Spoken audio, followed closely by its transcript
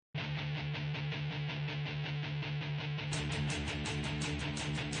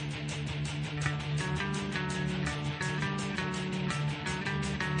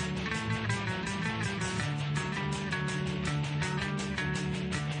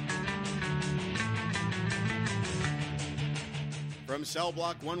From Cell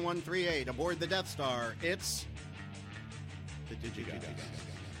Block 1138 aboard the Death Star, it's the DigiGods.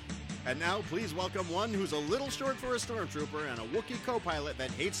 And now, please welcome one who's a little short for a stormtrooper and a Wookiee co-pilot that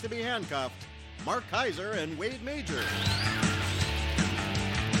hates to be handcuffed, Mark Kaiser and Wade Major.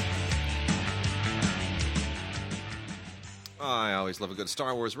 I always love a good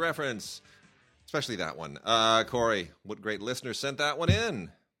Star Wars reference, especially that one. Corey, what great listener sent that one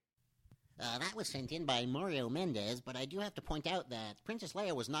in? That was sent in by Mario Mendez, but I do have to point out that Princess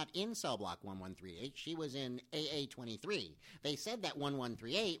Leia was not in Cell Block 1138. She was in AA-23. They said that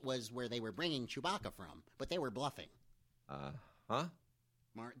 1138 was where they were bringing Chewbacca from, but they were bluffing. Huh?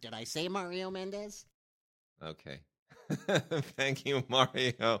 Did I say Mario Mendez? Okay. Thank you,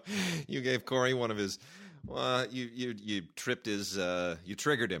 Mario. You gave Corey one of his... you tripped his... you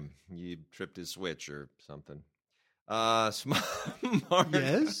triggered him. You tripped his switch or something. Mark,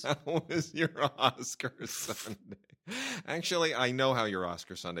 yes? How was your Oscar Sunday? Actually, I know how your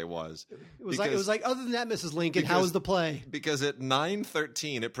Oscar Sunday was. It was like, other than that, Mrs. Lincoln, how was the play? Because at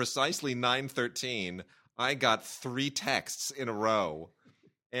 9:13, at precisely 9:13, I got 3 texts in a row,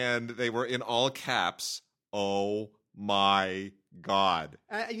 and they were in all caps. Oh my God.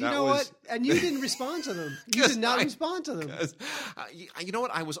 You know what? And you didn't respond to them. You did not respond to them. You know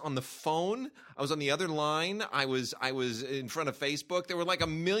what? I was on the phone. I was on the other line. I was in front of Facebook. There were like a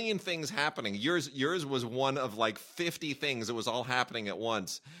million things happening. Yours was one of like 50 things. It was all happening at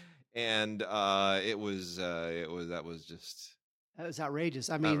once. And that was outrageous.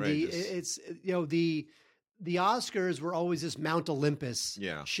 I mean, outrageous. The Oscars were always this Mount Olympus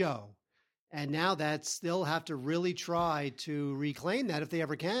show. And now they'll have to really try to reclaim that if they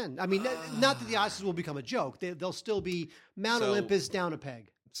ever can. I mean, not that the Oscars will become a joke. They'll still be Mount Olympus down a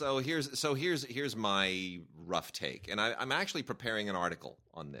peg. So here's my rough take, and I'm actually preparing an article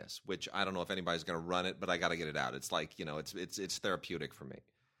on this, which I don't know if anybody's going to run it, but I got to get it out. It's like it's therapeutic for me.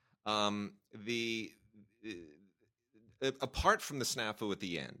 Apart from the snafu at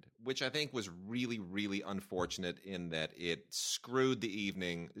the end, which I think was really, really unfortunate in that it screwed the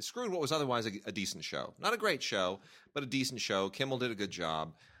evening. It screwed what was otherwise a decent show. Not a great show, but a decent show. Kimmel did a good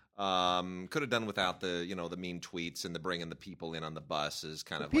job. Could have done without the mean tweets and the bringing the people in on the bus is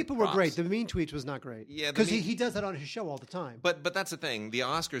kind of people like were great. The mean tweets was not great. Yeah, because he does that on his show all the time. But that's the thing. The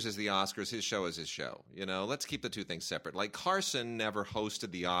Oscars is the Oscars. His show is his show. Let's keep the two things separate. Like Carson never hosted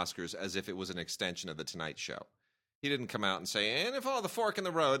the Oscars as if it was an extension of the Tonight Show. He didn't come out and say, and if all the fork in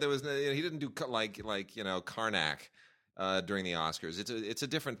the road, there was he didn't do like Karnak during the Oscars. It's a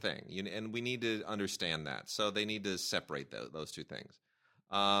different thing, and we need to understand that. So they need to separate those two things.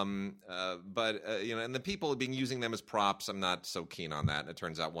 And the people being using them as props, I'm not so keen on that. And it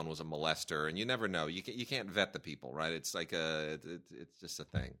turns out one was a molester, and you never know. You can't vet the people, right? It's like it's just a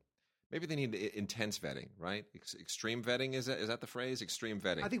thing. Maybe they need intense vetting, right? Extreme vetting, is that the phrase? Extreme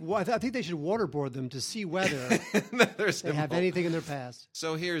vetting. I think they should waterboard them to see whether they have anything in their past.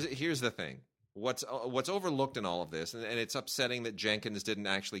 So here's the thing. What's overlooked in all of this, and it's upsetting that Jenkins didn't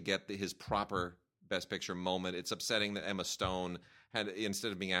actually get his proper Best Picture moment. It's upsetting that Emma Stone had,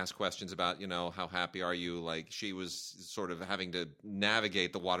 instead of being asked questions about, how happy are you, like she was sort of having to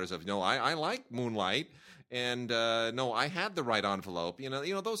navigate the waters of, I like Moonlight. And no, I had the right envelope.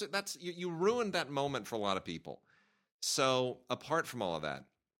 You ruined that moment for a lot of people. So apart from all of that,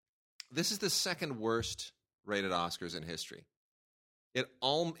 this is the second worst rated Oscars in history. It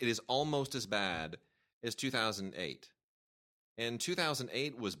is almost as bad as 2008. And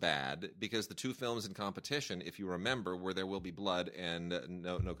 2008 was bad because the two films in competition, if you remember, were There Will Be Blood and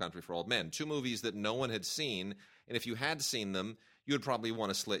No Country for Old Men. Two movies that no one had seen, and if you had seen them, you would probably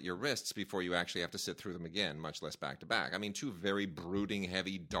want to slit your wrists before you actually have to sit through them again, much less back-to-back. I mean, two very brooding,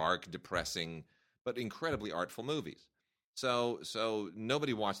 heavy, dark, depressing, but incredibly artful movies. So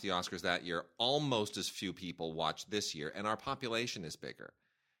nobody watched the Oscars that year. Almost as few people watched this year, and our population is bigger.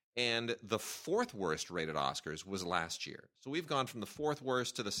 And the fourth worst rated Oscars was last year. So we've gone from the fourth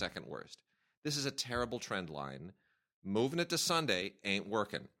worst to the second worst. This is a terrible trend line. Moving it to Sunday ain't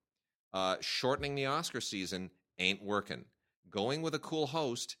working. Shortening the Oscar season ain't working. Going with a cool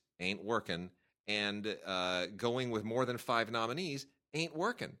host ain't working, and going with more than 5 nominees ain't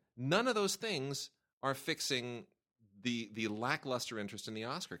working. None of those things are fixing the lackluster interest in the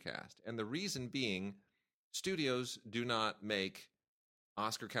Oscar cast. And the reason being, studios do not make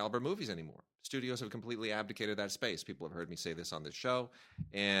Oscar-caliber movies anymore. Studios have completely abdicated that space. People have heard me say this on this show,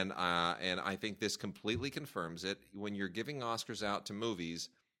 and I think this completely confirms it. When you're giving Oscars out to movies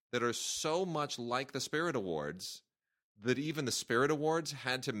that are so much like the Spirit Awards, that even the Spirit Awards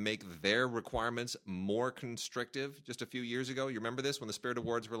had to make their requirements more constrictive just a few years ago. You remember this, when the Spirit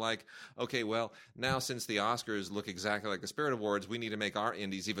Awards were like, okay, well, now since the Oscars look exactly like the Spirit Awards, we need to make our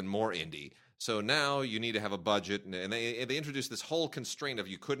indies even more indie. So now you need to have a budget, and they introduced this whole constraint of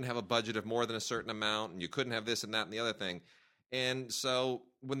you couldn't have a budget of more than a certain amount, and you couldn't have this and that and the other thing. And so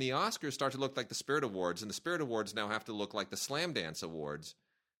when the Oscars start to look like the Spirit Awards, and the Spirit Awards now have to look like the Slam Dance Awards,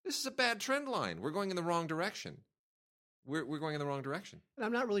 this is a bad trend line. We're going in the wrong direction. We're going in the wrong direction. And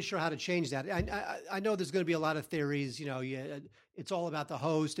I'm not really sure how to change that. I know there's going to be a lot of theories. You know, it's all about the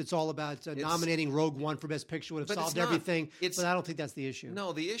host. It's all about nominating Rogue One for Best Picture would have solved everything. But I don't think that's the issue.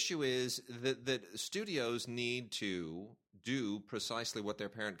 No, the issue is that studios need to do precisely what their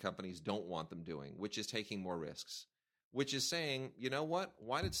parent companies don't want them doing, which is taking more risks, which is saying, you know what?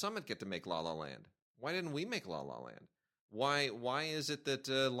 Why did Summit get to make La La Land? Why didn't we make La La Land? Why is it that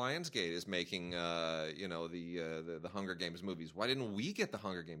Lionsgate is making the Hunger Games movies? Why didn't we get the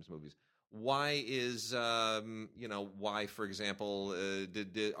Hunger Games movies? Why is why, for example,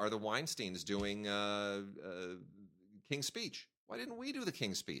 are the Weinsteins doing King's Speech? Why didn't we do the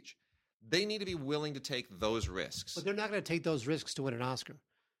King's Speech? They need to be willing to take those risks. But they're not going to take those risks to win an Oscar.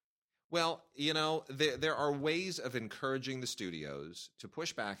 Well, you know, there are ways of encouraging the studios to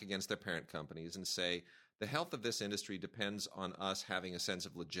push back against their parent companies and say, the health of this industry depends on us having a sense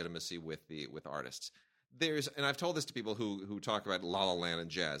of legitimacy with artists. And I've told this to people who talk about La La Land and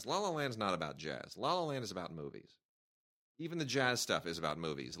jazz. La La Land is not about jazz. La La Land is about movies. Even the jazz stuff is about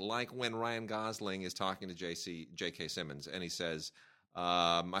movies. Like when Ryan Gosling is talking to J.K. Simmons, and he says,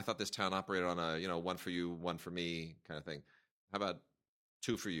 "I thought this town operated on a one for you, one for me kind of thing. How about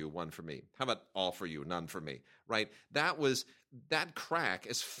two for you, one for me? How about all for you, none for me?" Right? That crack,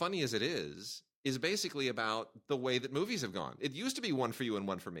 as funny as it is basically about the way that movies have gone. It used to be one for you and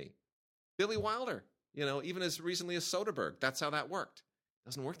one for me. Billy Wilder, even as recently as Soderbergh, that's how that worked. It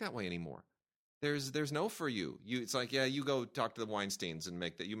doesn't work that way anymore. There's no for you. It's like, yeah, you go talk to the Weinsteins and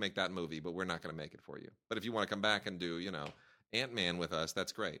make that movie, but we're not going to make it for you. But if you want to come back and do, Ant-Man with us,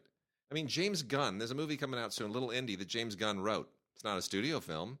 that's great. I mean, James Gunn, there's a movie coming out soon, Little Indie, that James Gunn wrote. It's not a studio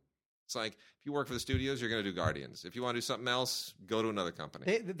film. It's like, if you work for the studios, you're going to do Guardians. If you want to do something else, go to another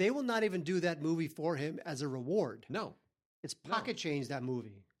company. They will not even do that movie for him as a reward. No. It's pocket change, that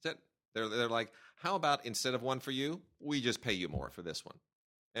movie. That's it. They're like, how about instead of one for you, we just pay you more for this one?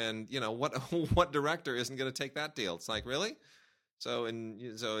 And, what director isn't going to take that deal? It's like, really? So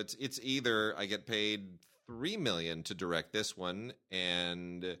it's either I get paid $3 million to direct this one,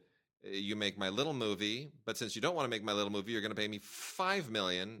 and you make my little movie, but since you don't want to make my little movie, you're going to pay me $5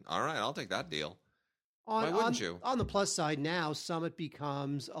 million. All right, I'll take that deal. Why wouldn't you? On the plus side, now Summit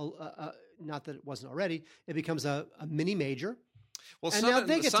becomes not that it wasn't already. It becomes a mini major. Well, and now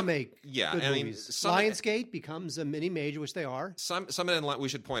they get to make good movies. Lionsgate becomes a mini major, which they are. We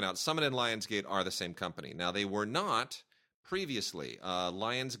should point out, Summit and Lionsgate are the same company. Now, they were not previously.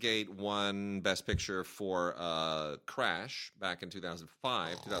 Lionsgate won Best Picture for Crash back in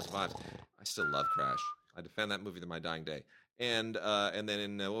 2005. I still love Crash. I defend that movie to my dying day. And then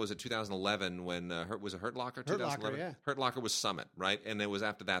in, 2011 when, was it Hurt Locker? 2011? Hurt Locker, yeah. Hurt Locker was Summit, right? And it was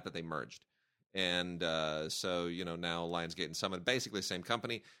after that they merged. And so, now Lionsgate and Summit, basically the same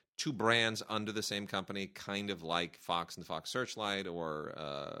company, two brands under the same company, kind of like Fox and Fox Searchlight, or,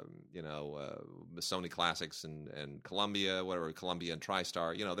 Sony Classics and Columbia, whatever, Columbia and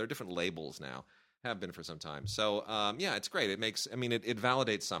TriStar. They're different labels now, have been for some time. So, it's great. It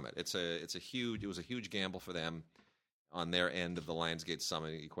validates Summit. It was a huge gamble for them on their end of the Lionsgate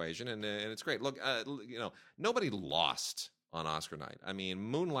Summit equation, and it's great. Look, nobody lost on Oscar night. I mean,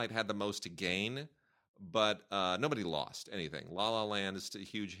 Moonlight had the most to gain, but nobody lost anything. La La Land is a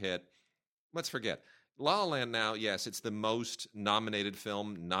huge hit. Let's forget. La La Land now, yes, it's the most nominated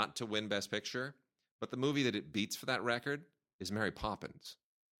film not to win Best Picture, but the movie that it beats for that record is Mary Poppins.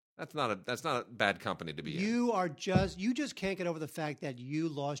 That's not a bad company to be in. You just can't get over the fact that you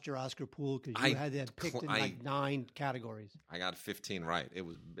lost your Oscar pool because you had that picked in 9 categories. I got 15 right. It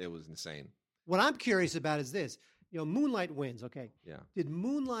was insane. What I'm curious about is this. Moonlight wins, okay? Yeah. Did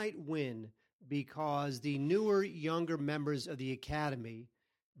Moonlight win because the newer, younger members of the Academy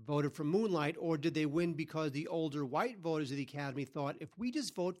voted for Moonlight, or did they win because the older white voters of the Academy thought, if we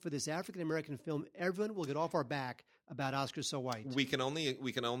just vote for this African-American film, everyone will get off our back about Oscar So White? We can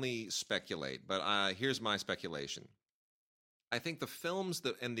only speculate, but here's my speculation. I think the films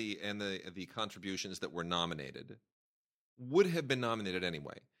and the contributions that were nominated would have been nominated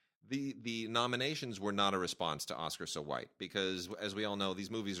anyway. The nominations were not a response to Oscar So White because, as we all know,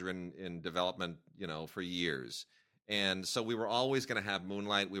 these movies are in development, for years. And so we were always going to have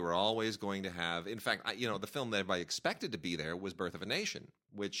Moonlight. We were always going to have, in fact, the film that everybody expected to be there was Birth of a Nation,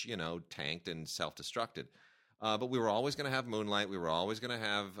 which, tanked and self-destructed. But we were always going to have Moonlight. We were always going to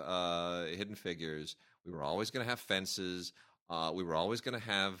have Hidden Figures. We were always going to have Fences. We were always going to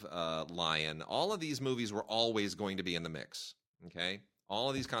have Lion. All of these movies were always going to be in the mix. Okay? All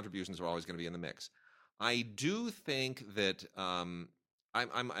of these contributions were always going to be in the mix. I do think that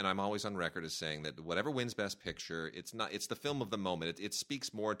I'm always on record as saying that whatever wins Best Picture, it's the film of the moment. It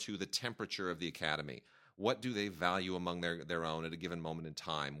speaks more to the temperature of the Academy. What do they value among their own at a given moment in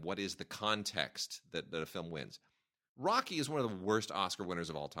time? What is the context that a film wins? Rocky is one of the worst Oscar winners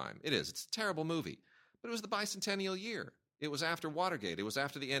of all time. It is. It's a terrible movie. But it was the bicentennial year. It was after Watergate. It was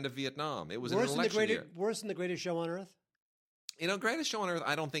after the end of Vietnam. It was an election year. Worse than The Greatest Show on Earth? Greatest Show on Earth,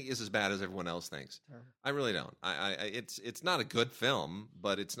 I don't think is as bad as everyone else thinks. I really don't. It's not a good film,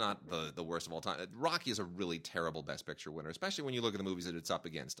 but it's not the worst of all time. Rocky is a really terrible Best Picture winner, especially when you look at the movies that it's up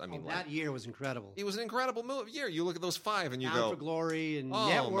against. I mean, that year was incredible. It was an incredible year. You look at those five and you Bound go, for Glory and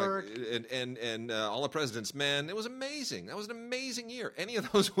Network and All the President's Men. It was amazing. That was an amazing year. Any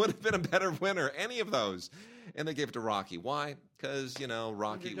of those would have been a better winner. Any of those. And they gave it to Rocky. Why? Because,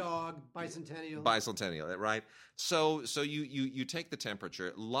 Rocky... Underdog, bicentennial. Bicentennial, right? So you take the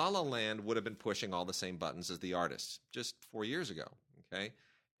temperature. La La Land would have been pushing all the same buttons as The Artist just 4 years ago, okay?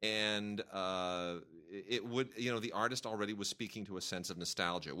 And it would... The Artist already was speaking to a sense of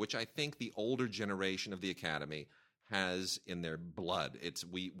nostalgia, which I think the older generation of the Academy has in their blood.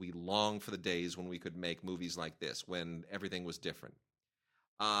 We long for the days when we could make movies like this, when everything was different.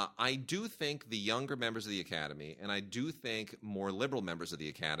 I do think the younger members of the Academy, and I do think more liberal members of the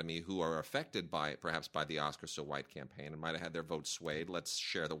Academy who are affected perhaps by the Oscars So White campaign and might have had their votes swayed, let's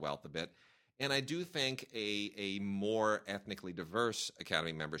share the wealth a bit. And I do think a more ethnically diverse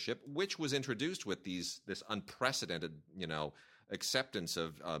Academy membership, which was introduced with this unprecedented, acceptance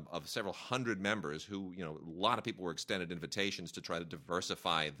of several hundred members who, a lot of people were extended invitations to try to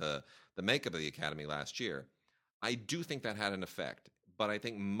diversify the makeup of the Academy last year. I do think that had an effect. But I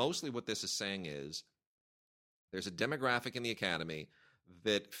think mostly what this is saying is there's a demographic in the Academy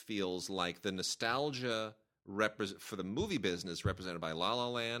that feels like the nostalgia for the movie business represented by La La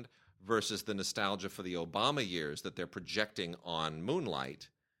Land versus the nostalgia for the Obama years that they're projecting on Moonlight.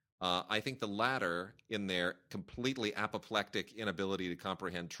 I think the latter, in their completely apoplectic inability to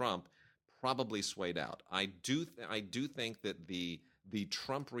comprehend Trump, probably swayed out. I do think that the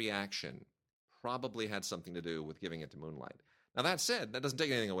Trump reaction probably had something to do with giving it to Moonlight. Now, that said, that doesn't take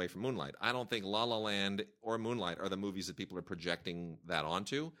anything away from Moonlight. I don't think La La Land or Moonlight are the movies that people are projecting that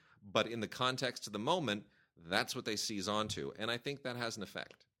onto. But in the context of the moment, that's what they seize onto. And I think that has an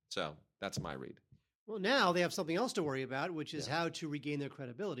effect. So that's my read. Well, now they have something else to worry about, which is how to regain their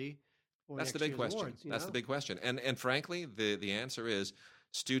credibility for That's the big question. Awards, That's the big question. And frankly, the answer is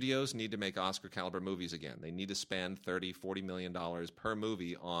studios need to make Oscar-caliber movies again. They need to spend $30, $40 million per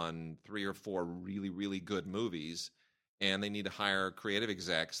movie on 3 or 4 really, really good movies. And they need to hire creative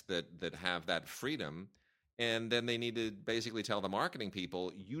execs that have that freedom. And then they need to basically tell the marketing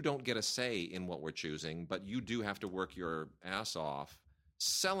people, you don't get a say in what we're choosing, but you do have to work your ass off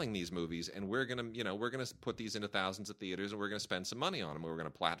selling these movies. And we're going to put these into thousands of theaters, and we're going to spend some money on them. We're going to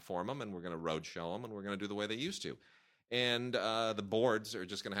platform them, and we're going to roadshow them, and we're going to do the way they used to. And the boards are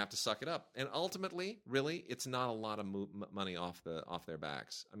just going to have to suck it up. And ultimately, really, it's not a lot of money off their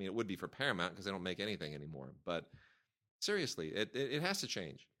backs. I mean, it would be for Paramount because they don't make anything anymore, but seriously, it has to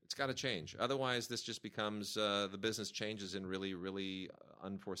change. It's got to change. Otherwise, this just becomes the business changes in really, really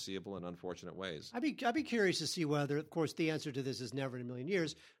unforeseeable and unfortunate ways. I'd be curious to see whether, of course, the answer to this is never in a million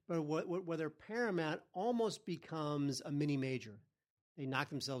years, but whether Paramount almost becomes a mini major. They knock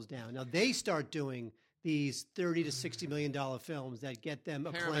themselves down. Now they start doing these $30 to $60 million films that get them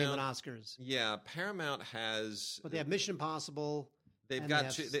acclaim and Oscars. Yeah, Paramount has, but they have Mission Impossible. They've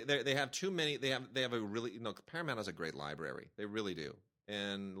got they have too many. They have a really Paramount has a great library. They really do,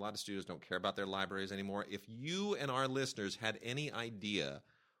 and a lot of studios don't care about their libraries anymore. If you and our listeners had any idea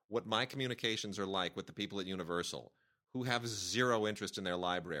what my communications are like with the people at Universal, who have zero interest in their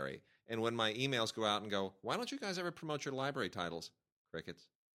library, and when my emails go out and go, "Why don't you guys ever promote your library titles?" Crickets.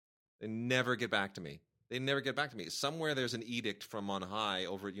 They never get back to me. Somewhere there's an edict from on high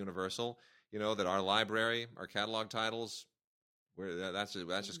over at Universal, that our library, our catalog titles. That's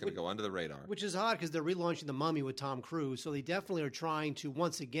just going to go under the radar. Which is odd because they're relaunching The Mummy with Tom Cruise, so they definitely are trying to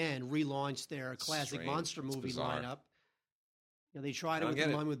once again relaunch their classic monster movie lineup. They tried it with The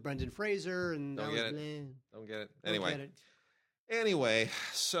Mummy with Brendan Fraser, and don't get it. Anyway, Anyway,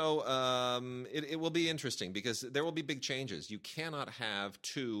 so it will be interesting because there will be big changes. You cannot have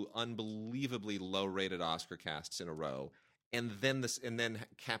two unbelievably low-rated Oscar casts in a row, and then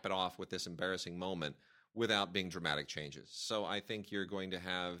cap it off with this embarrassing moment without being dramatic changes. So I think you're going to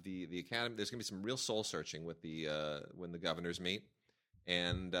have the Academy. There's going to be some real soul searching with when the governors meet,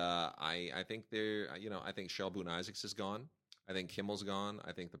 and I think I think Shel Boone Isaacs is gone. I think Kimmel's gone.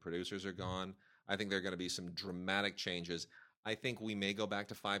 I think the producers are gone. I think there are going to be some dramatic changes. I think we may go back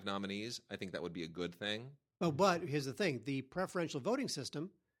to 5 nominees. I think that would be a good thing. Oh, but here's the thing: the preferential voting system.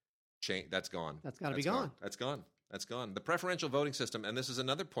 That's gone. That's got to be gone. That's gone. That's gone. The preferential voting system, and this is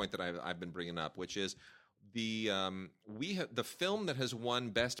another point that I've been bringing up, which is the film that has won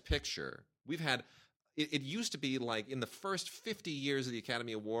Best Picture. We've had. It used to be like in the first 50 years of the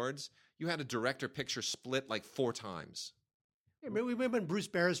Academy Awards, you had a director-picture split like 4 times. Yeah, remember when Bruce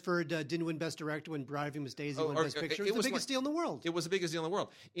Beresford didn't win Best Director when Driving Miss Daisy won Best Picture? It was the biggest deal in the world. It was the biggest deal in the world.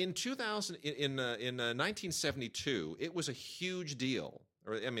 In 1972, it was a huge deal.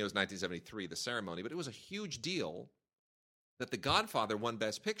 Or I mean, it was 1973, the ceremony, but it was a huge deal that The Godfather won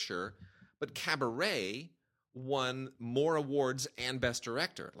Best Picture, but Cabaret won more awards and Best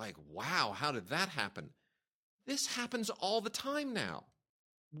Director. Like, wow, how did that happen? This happens all the time now.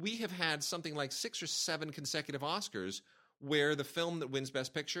 We have had something like 6 or 7 consecutive Oscars where the film that wins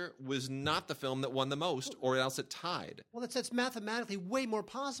Best Picture was not the film that won the most, or else it tied. Well, that's mathematically way more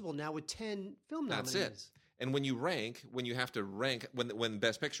possible now with 10 film nominees. That's it. And when you have to rank, when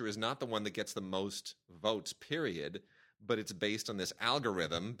Best Picture is not the one that gets the most votes, period, but it's based on this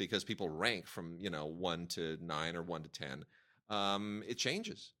algorithm because people rank from 1 to 9 or 1 to 10, it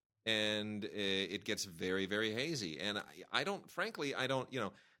changes. And it gets very, very hazy. And I don't.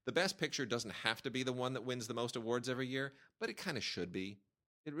 The Best Picture doesn't have to be the one that wins the most awards every year, but it kind of should be.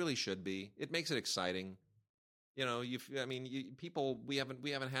 It really should be. It makes it exciting. We haven't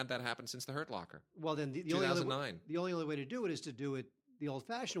had that happen since The Hurt Locker. Well, then the 2009. The only other way to do it is to do it the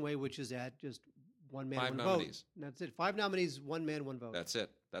old-fashioned way, which is at just one man, 5 one nominees. vote. And that's it. 5 nominees, 1 man, 1 vote. That's it.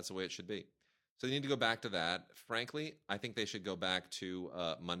 That's the way it should be. So they need to go back to that. Frankly, I think they should go back to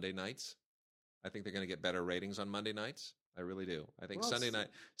Monday nights. I think they're going to get better ratings on Monday nights. I really do. I think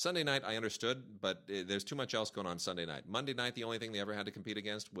Sunday night I understood, but there's too much else going on Sunday night. Monday night, the only thing they ever had to compete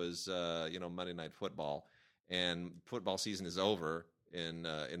against was Monday Night Football, and football season is over in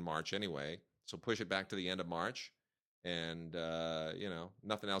March anyway. So push it back to the end of March, and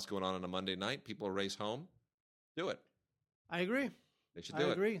nothing else going on a Monday night. People race home. Do it. I agree. They should do it.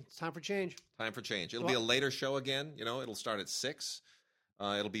 I agree. It's time for change. Time for change. It'll be a later show again. It'll start at 6.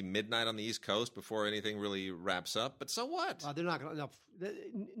 It'll be midnight on the East Coast before anything really wraps up. But so what? They're not going to.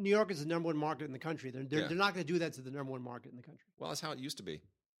 New York is the number 1 market in the country. They're not going to do that to the number 1 market in the country. Well, that's how it used to be. It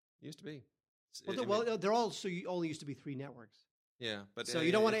used to be. They're also only used to be 3 networks. Yeah, but so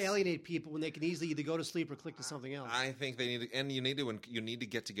you don't want to alienate people when they can easily either go to sleep or click to something else. I think they need to, and you need to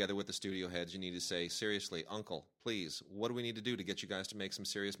get together with the studio heads. You need to say, seriously, Uncle, please, what do we need to do to get you guys to make some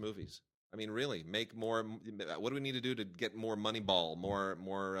serious movies? I mean, really, make more. What do we need to do to get more Moneyball, more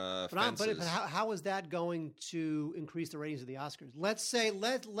Fences? But how is that going to increase the ratings of the Oscars? Let's say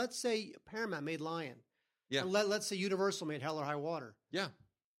Paramount made Lion. Yeah. Let's say Universal made Hell or High Water. Yeah.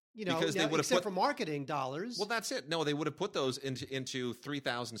 Because they would have except for marketing dollars. Well, that's it. No, they would have put those into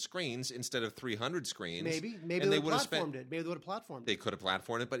 3,000 screens instead of 300 screens. Maybe they would have platformed it. Maybe they would have platformed it. They could have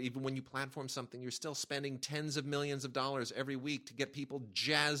platformed it, but even when you platform something, you're still spending tens of millions of dollars every week to get people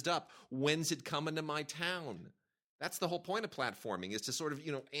jazzed up. When's it coming to my town? That's the whole point of platforming, is to sort of,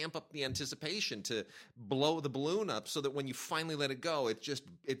 amp up the anticipation, to blow the balloon up so that when you finally let it go, it just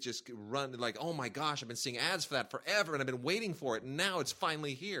run like, oh my gosh, I've been seeing ads for that forever and I've been waiting for it and now it's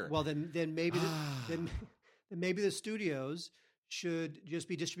finally here. Well, then maybe maybe the studios should just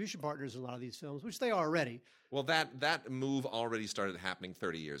be distribution partners in a lot of these films, which they are already. Well, that move already started happening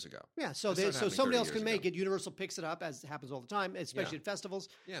 30 years ago. Yeah, so somebody else can make it. Universal picks it up, as happens all the time, especially at festivals.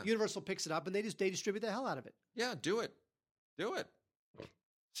 Yeah. Universal picks it up, and they distribute the hell out of it. Yeah, do it.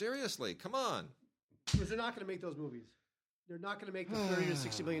 Seriously, come on. Because they're not going to make those movies. They're not going to make the $30 to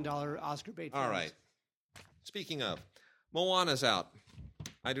 $60 million Oscar bait films. All right. Speaking of, Moana's out.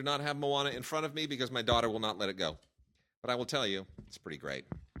 I do not have Moana in front of me because my daughter will not let it go. But I will tell you, it's pretty great.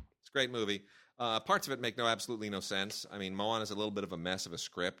 It's a great movie. Parts of it make absolutely no sense. I mean, Moana's a little bit of a mess of a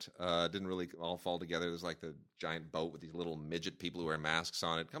script. Didn't really all fall together. There's like the giant boat with these little midget people who wear masks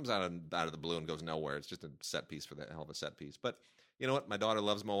on it. Comes out of the blue and goes nowhere. It's just a set piece for the hell of a set piece. But you know what? My daughter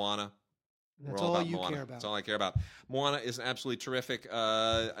loves Moana. That's all you care about. That's all I care about. Moana is absolutely terrific.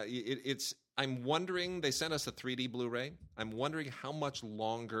 I'm wondering, they sent us a 3D Blu-ray. I'm wondering how much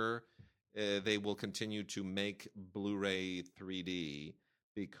longer they will continue to make Blu-ray 3D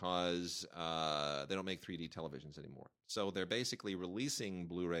because they don't make 3D televisions anymore. So they're basically releasing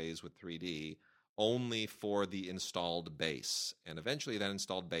Blu-rays with 3D only for the installed base. And eventually that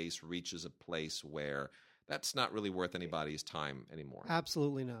installed base reaches a place where that's not really worth anybody's time anymore.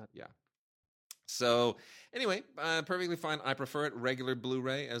 Absolutely not. Yeah. So anyway, perfectly fine. I prefer it regular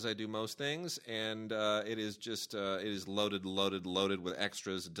Blu-ray, as I do most things, and it is just it is loaded with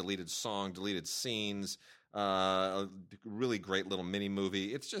extras, deleted song, deleted scenes, a really great little mini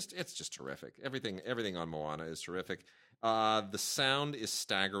movie. It's just terrific. Everything on Moana is terrific. The sound is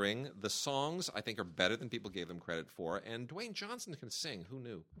staggering. The songs, I think, are better than people gave them credit for, and Dwayne Johnson can sing. Who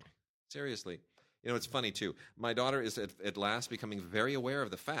knew? Seriously. You know, it's funny too. My daughter is at last becoming very aware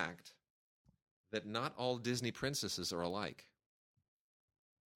of the fact that not all Disney princesses are alike.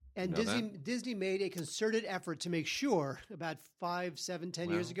 And you know Disney made a concerted effort to make sure about 5, 7, 10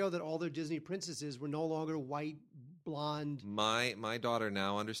 years ago that all their Disney princesses were no longer white, blonde. My daughter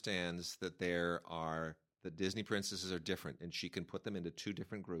now understands that the Disney princesses are different, and she can put them into two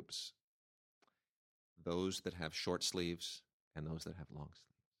different groups. Those that have short sleeves and those that have long sleeves.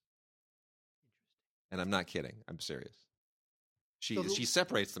 And I'm not kidding. I'm serious. She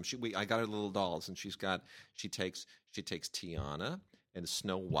separates them. I got her little dolls, and she takes Tiana and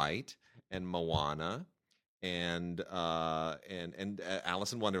Snow White and Moana and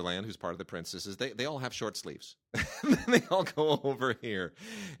Alice in Wonderland, who's part of the princesses. They all have short sleeves. They all go over here,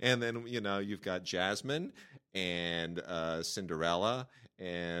 and then you've got Jasmine and Cinderella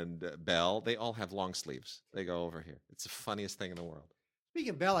and Belle. They all have long sleeves. They go over here. It's the funniest thing in the world. Speaking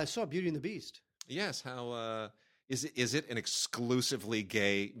of Belle, I saw Beauty and the Beast. Yes, how is it an exclusively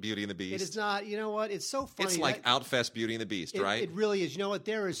gay Beauty and the Beast? It is not. You know what? It's so funny. It's like Outfest Beauty and the Beast, right? It really is. You know what?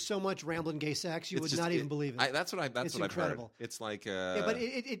 There is so much rambling gay sex you would not even believe it. That's what I've heard. It's like yeah, but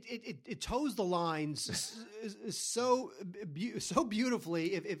it toes the lines so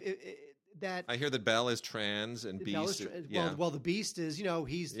beautifully. That I hear that Belle is trans and Beast. Well, the Beast is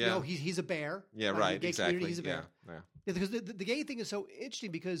he's a bear. Yeah, right. Gay Exactly. He's a bear. Yeah. Yeah, because the gay thing is so interesting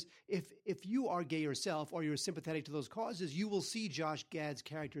because if you are gay yourself or you're sympathetic to those causes, you will see Josh Gad's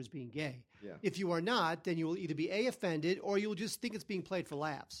character as being gay. Yeah. If you are not, then you will either be offended or you'll just think it's being played for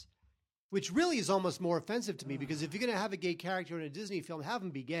laughs, which really is almost more offensive to me because if you're going to have a gay character in a Disney film, have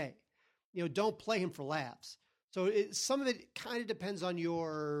him be gay. Don't play him for laughs. So some of it kind of depends on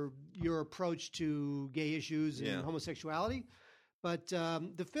your approach to gay issues and homosexuality. But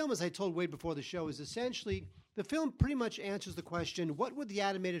the film, as I told Wade before the show, is essentially the film pretty much answers the question, what would the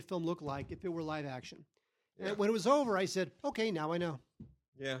animated film look like if it were live action? Yeah. And when it was over, I said, okay, now I know.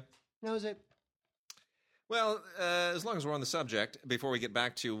 Yeah. That was it. Well, as long as we're on the subject, before we get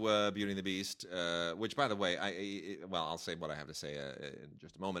back to Beauty and the Beast, which, by the way, I'll say what I have to say in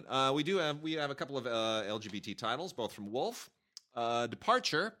just a moment. We have a couple of LGBT titles, both from Wolf.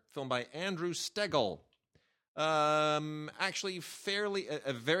 Departure, filmed by Andrew Stegel. Actually fairly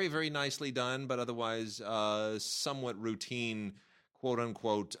very, very nicely done, but otherwise somewhat routine, quote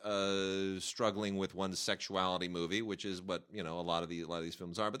unquote, struggling with one's sexuality movie, which is what a lot of these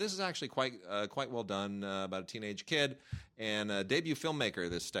films are. But this is actually quite well done about a teenage kid and a debut filmmaker.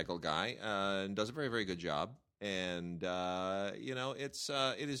 This Stegel guy and does a very, very good job. And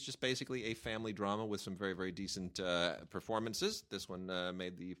it is just basically a family drama with some very, very decent performances. This one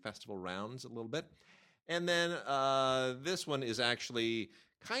made the festival rounds a little bit. And then this one is actually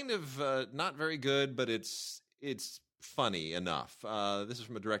kind of not very good, but it's funny enough. This is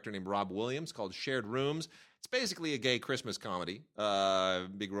from a director named Rob Williams called Shared Rooms. It's basically a gay Christmas comedy,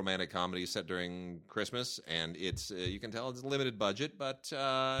 big romantic comedy set during Christmas, and it's you can tell it's a limited budget, but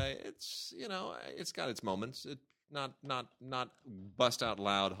it's it's got its moments. It's not bust out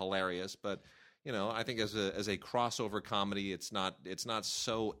loud hilarious, but I think as a crossover comedy, it's not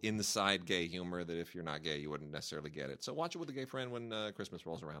so inside gay humor that if you're not gay, you wouldn't necessarily get it. So watch it with a gay friend when Christmas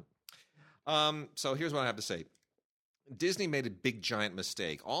rolls around. So here's what I have to say. Disney made a big, giant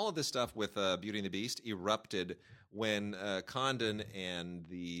mistake. All of this stuff with Beauty and the Beast erupted when Condon and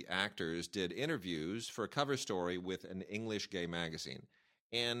the actors did interviews for a cover story with an English gay magazine.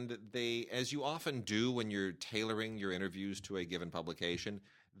 And they, as you often do when you're tailoring your interviews to a given publication,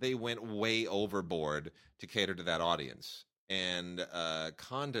 they went way overboard to cater to that audience. And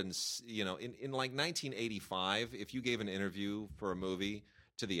Condon's, in like 1985, if you gave an interview for a movie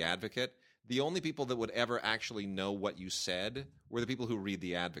to The Advocate, the only people that would ever actually know what you said were the people who read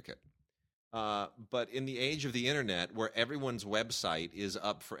The Advocate. But in the age of the internet, where everyone's website is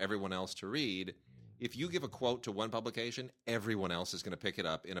up for everyone else to read, if you give a quote to one publication, everyone else is going to pick it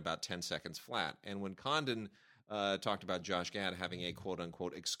up in about 10 seconds flat. And when Condon talked about Josh Gad having a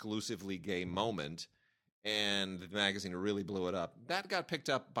quote-unquote exclusively gay moment, and the magazine really blew it up. That got picked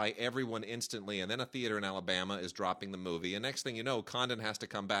up by everyone instantly, and then a theater in Alabama is dropping the movie, and next thing you know, Condon has to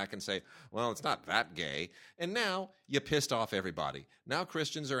come back and say, well, it's not that gay, and now you pissed off everybody. Now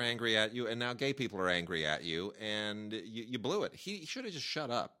Christians are angry at you, and now gay people are angry at you, and you blew it. He should have just shut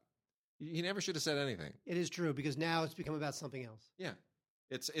up. He never should have said anything. It is true, because now it's become about something else. Yeah.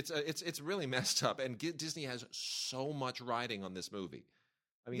 It's really messed up, and Disney has so much riding on this movie.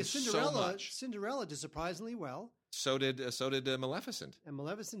 I mean, so much. Cinderella did surprisingly well. So did Maleficent. And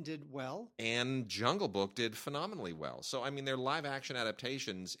Maleficent did well. And Jungle Book did phenomenally well. So I mean, their live action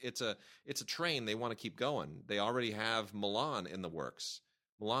adaptations. It's a train they want to keep going. They already have Mulan in the works.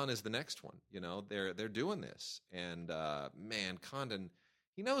 Mulan is the next one. You know, they're doing this. And man, Condon,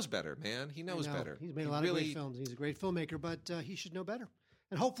 he knows better. Man, he knows better. He's made a lot of great films. He's a great filmmaker, but he should know better.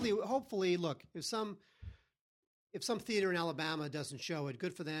 And hopefully, look, if some theater in Alabama doesn't show it,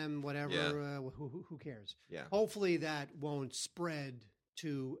 good for them. Whatever. Yeah. Who cares? Yeah. Hopefully that won't spread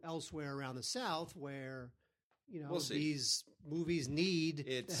to elsewhere around the South, where these movies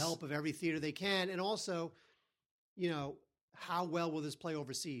need the help of every theater they can, and also, how well will this play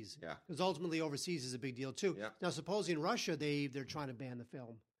overseas? Yeah. Because ultimately, overseas is a big deal too. Yeah. Now, supposedly in Russia they're trying to ban the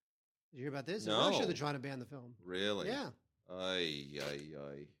film. Did you hear about this? No. In Russia, they're trying to ban the film. Really? Yeah. Ay.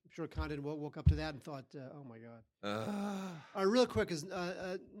 I'm sure Condon woke up to that and thought, oh, my God. Real quick, because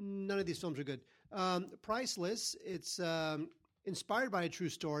none of these films are good. Priceless, it's inspired by a true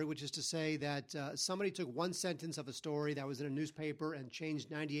story, which is to say that somebody took one sentence of a story that was in a newspaper and changed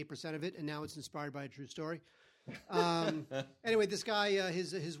 98% of it, and now it's inspired by a true story. Anyway, this guy,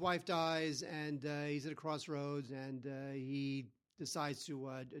 his wife dies, and he's at a crossroads, and he decides to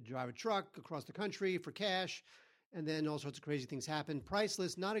drive a truck across the country for cash. And then all sorts of crazy things happen.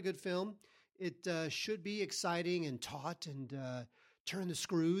 Priceless, not a good film. It should be exciting and taut and turn the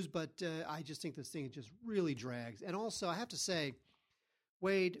screws, but I just think this thing just really drags. And also, I have to say,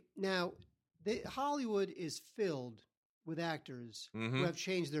 Wade, now, Hollywood is filled with actors who have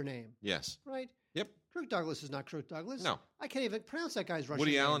changed their name. Yes. Right? Yep. Kirk Douglas is not Kirk Douglas. No. I can't even pronounce that guy's Russian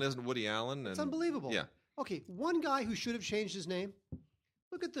Woody name. Allen isn't Woody Allen. It's unbelievable. Yeah. Okay, one guy who should have changed his name.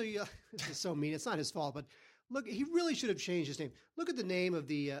 Look at the. This is so mean. It's not his fault, but look, he really should have changed his name. Look at the name of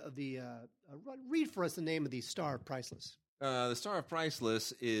the. Read for us the name of the star of Priceless. The star of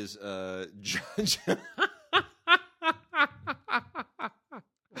Priceless is Judge.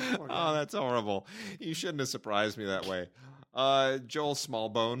 Oh, that's horrible. You shouldn't have surprised me that way. Joel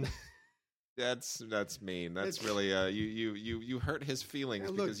Smallbone. That's mean. That's really you hurt his feelings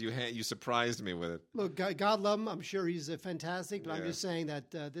because you surprised me with it. Look, God love him. I'm sure he's fantastic, but I'm just saying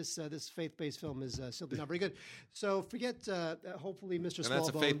that this faith-based film is simply not very good. So forget. Hopefully, Mr.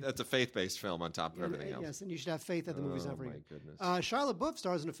 Smallbone. That's a faith-based film on top of everything else. Yes, and you should have faith that the movie's not very good. Goodness. Shia LaBeouf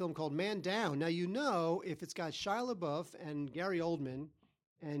stars in a film called Man Down. Now if it's got Shia LaBeouf and Gary Oldman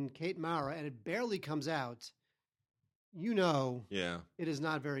and Kate Mara, and it barely comes out. It is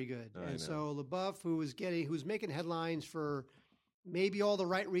not very good. So LaBeouf, who's making headlines for maybe all the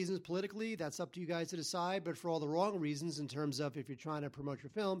right reasons politically, that's up to you guys to decide, but for all the wrong reasons in terms of if you're trying to promote your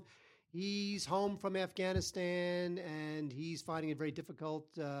film, he's home from Afghanistan and he's finding it very difficult.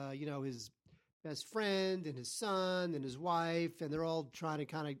 His best friend and his son and his wife, and they're all trying to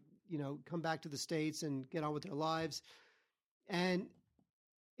kind of, come back to the States and get on with their lives. And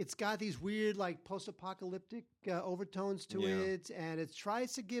it's got these weird, like, post-apocalyptic overtones to it, and it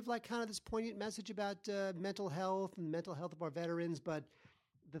tries to give, like, kind of this poignant message about mental health and mental health of our veterans, but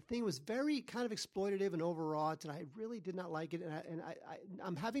the thing was very kind of exploitative and overwrought, and I really did not like it, and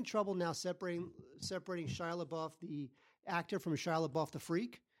I'm having trouble now separating Shia LaBeouf, the actor, from Shia LaBeouf, the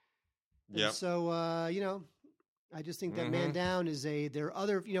freak. Yeah. So, I just think that Man Down is there are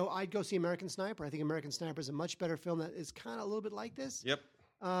other, I'd go see American Sniper. I think American Sniper is a much better film that is kind of a little bit like this. Yep.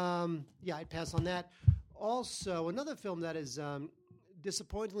 I'd pass on that. Also, another film that is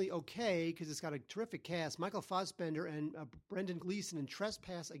disappointingly okay because it's got a terrific cast: Michael Fassbender and Brendan Gleeson in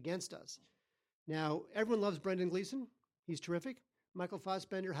Trespass Against Us. Now, everyone loves Brendan Gleeson; he's terrific. Michael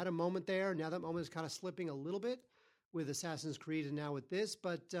Fassbender had a moment there. Now that moment is kind of slipping a little bit with Assassin's Creed and now with this.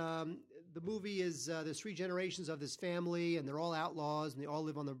 But the movie is there's three generations of this family, and they're all outlaws, and they all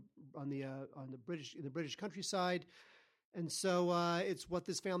live on the British countryside. And so it's what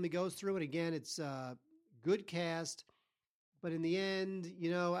this family goes through. And again, it's good cast. But in the end,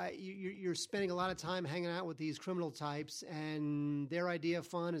 you're spending a lot of time hanging out with these criminal types, and their idea of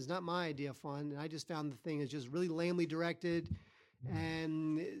fun is not my idea of fun. And I just found the thing is just really lamely directed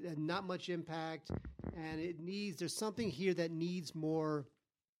and not much impact. And there's something here that needs more.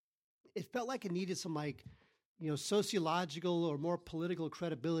 It felt like it needed some, sociological or more political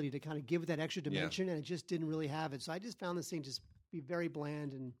credibility to kind of give it that extra dimension, and it just didn't really have it. So I just found this thing just be very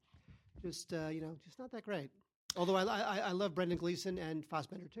bland and just not that great. Although I love Brendan Gleeson and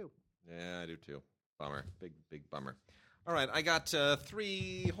Fassbender too. Yeah, I do too. Bummer, big bummer. All right, I got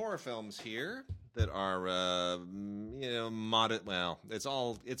 3 horror films here that are moderate. Well, it's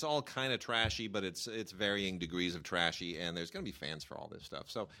all kind of trashy, but it's varying degrees of trashy, and there's going to be fans for all this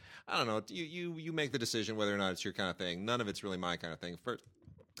stuff. So I don't know. You make the decision whether or not it's your kind of thing. None of it's really my kind of thing.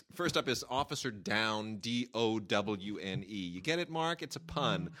 First up is Officer Down, Downe. You get it, Mark? It's a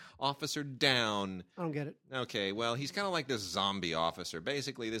pun. Officer Down. I don't get it. Okay, well, he's kind of like this zombie officer.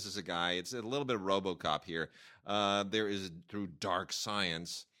 Basically, this is a guy. It's a little bit of RoboCop here. There is, through dark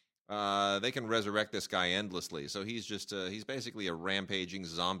science, they can resurrect this guy endlessly. So he's just he's basically a rampaging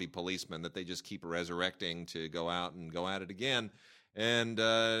zombie policeman that they just keep resurrecting to go out and go at it again. And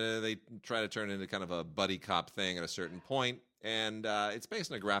they try to turn it into kind of a buddy cop thing at a certain point. And it's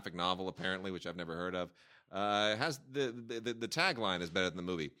based on a graphic novel, apparently, which I've never heard of. It has the tagline is better than the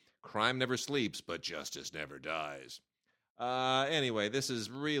movie. Crime never sleeps, but justice never dies. Anyway, this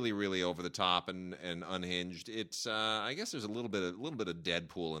is really, really over the top and unhinged. It's I guess there's a little bit of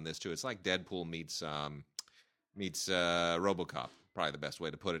Deadpool in this too. It's like Deadpool meets RoboCop. Probably the best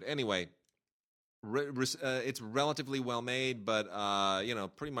way to put it. Anyway, it's relatively well made, but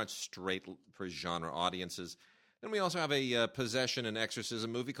pretty much straight for genre audiences. Then we also have a possession and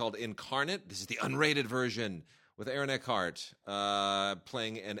exorcism movie called Incarnate. This is the unrated version with Aaron Eckhart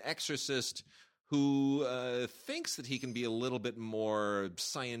playing an exorcist who thinks that he can be a little bit more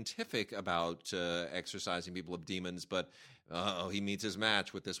scientific about exorcising people of demons, but he meets his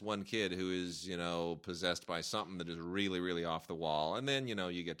match with this one kid who is, possessed by something that is really, really off the wall. And then,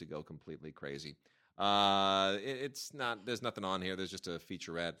 you get to go completely crazy. There's nothing on here. There's just a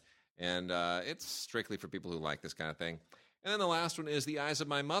featurette. And it's strictly for people who like this kind of thing. And then the last one is The Eyes of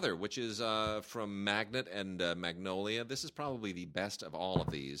My Mother, which is from Magnet and Magnolia. This is probably the best of all of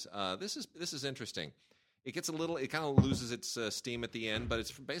these. This is interesting. It kind of loses its steam at the end, but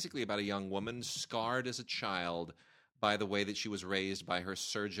it's basically about a young woman scarred as a child by the way that she was raised by her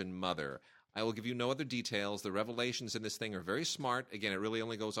surgeon mother. I will give you no other details. The revelations in this thing are very smart. Again, it really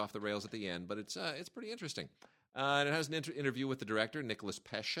only goes off the rails at the end, but it's pretty interesting. And it has an interview with the director, Nicholas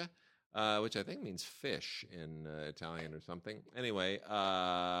Pesce, which I think means fish in Italian or something. Anyway,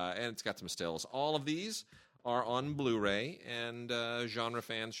 and it's got some stills. All of these are on Blu-ray, and genre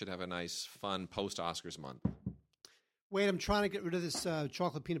fans should have a nice, fun post-Oscars month. Wait, I'm trying to get rid of this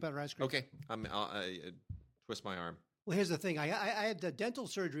chocolate peanut butter ice cream. Okay, I'll twist my arm. Well, here's the thing. I had dental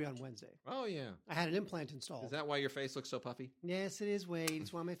surgery on Wednesday. Oh, yeah. I had an implant installed. Is that why your face looks so puffy? Yes, it is, Wade.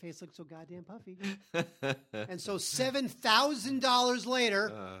 It's why my face looks so goddamn puffy. And so $7,000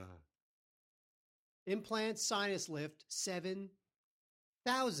 later, implant sinus lift, $7,000.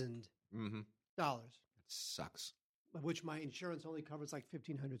 Mm-hmm. That sucks. Of which my insurance only covers like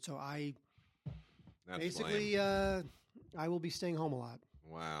 $1,500. So That's basically, I will be staying home a lot.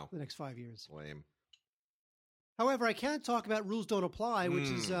 Wow. For the next 5 years. Lame. However, I can't talk about Rules Don't Apply, which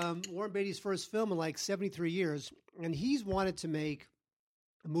is Warren Beatty's first film in like 73 years. And he's wanted to make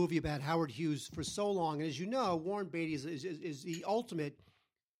a movie about Howard Hughes for so long. And as you know, Warren Beatty is the ultimate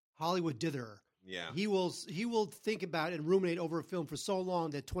Hollywood ditherer. Yeah. He will think about and ruminate over a film for so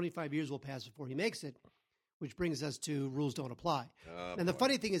long that 25 years will pass before he makes it, which brings us to Rules Don't Apply. And the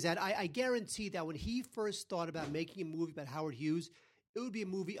funny thing is that I guarantee that when he first thought about making a movie about Howard Hughes, it would be a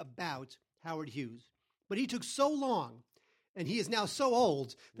movie about Howard Hughes. But he took so long, and he is now so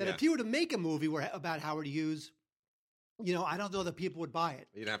old, that if he were to make a movie about Howard Hughes, I don't know that people would buy it.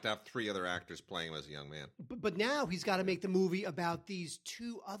 You'd have to have 3 other actors playing him as a young man. But now he's got to make the movie about these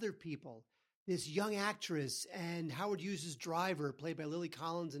 2 other people, this young actress and Howard Hughes' driver, played by Lily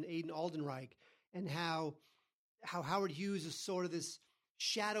Collins and Aiden Aldenreich, and how Howard Hughes is sort of this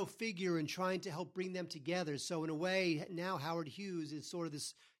shadow figure and trying to help bring them together. So in a way, now Howard Hughes is sort of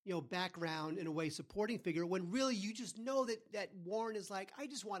this background, in a way, supporting figure, when really you just know that Warren is like, I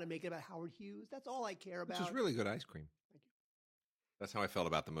just want to make it about Howard Hughes. That's all I care about. Which is really good ice cream. Thank you. That's how I felt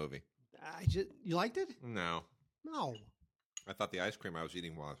about the movie. You liked it? No. I thought the ice cream I was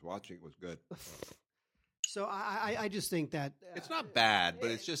eating while I was watching it was good. So I just think that it's not bad, but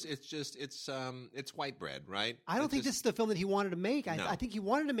it's white bread, right? I don't think this is the film that he wanted to make. No. I think he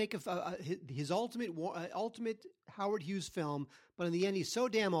wanted to make his ultimate Howard Hughes film, but in the end, he's so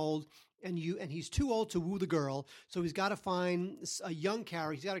damn old, and he's too old to woo the girl. So he's got to find a young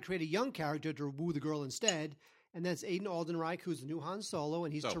character. He's got to create a young character to woo the girl instead, and that's Aiden Aldenreich, who's the new Han Solo,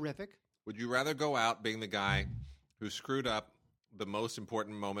 and he's terrific. Would you rather go out being the guy who screwed up the most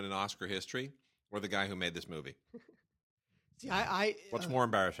important moment in Oscar history, or the guy who made this movie? See, What's more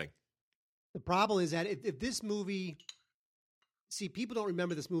embarrassing? The problem is that if this movie, people don't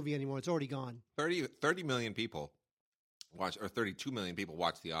remember this movie anymore. It's already gone. 30 million people watch, or 32 million people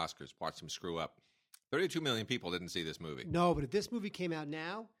watched the Oscars, watched them screw up. 32 million people didn't see this movie. No, but if this movie came out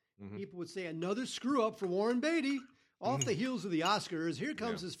now, people would say another screw up for Warren Beatty. Off the heels of the Oscars, here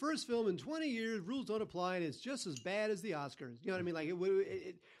comes his first film in 20 years. Rules don't apply, and it's just as bad as the Oscars. You know what I mean? Like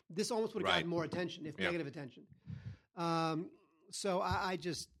this almost would have gotten more attention, if negative attention. So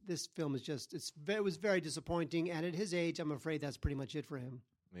this film is it was very disappointing, and at his age, I'm afraid that's pretty much it for him.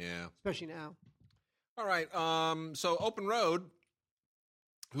 Yeah, especially now. All right. So Open Road,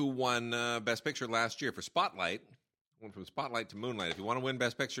 who won Best Picture last year for Spotlight, went from Spotlight to Moonlight. If you want to win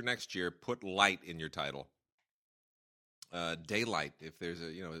Best Picture next year, put light in your title. Daylight, if there's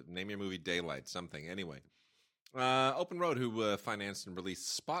name your movie Daylight, something. Anyway, Open Road, who financed and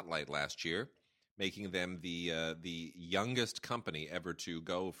released Spotlight last year, making them the youngest company ever to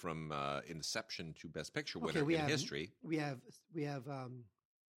go from inception to Best Picture winner in history. We have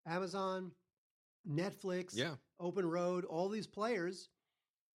Amazon, Netflix, Open Road, all these players,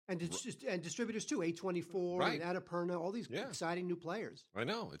 and distributors too. A24 and Annapurna, all these exciting new players. I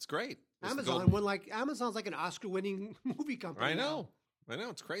know, it's great. Amazon's like an Oscar-winning movie company. I know,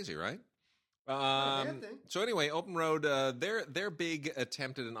 it's crazy, right? So anyway, Open Road, their big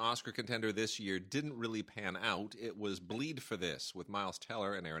attempt at an Oscar contender this year didn't really pan out. It was Bleed for This with Miles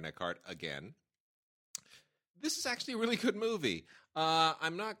Teller and Aaron Eckhart again. This is actually a really good movie.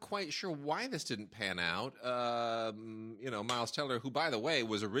 I'm not quite sure why this didn't pan out. Miles Teller, who, by the way,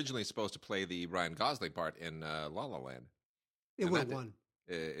 was originally supposed to play the Ryan Gosling part in La La Land. It would have won.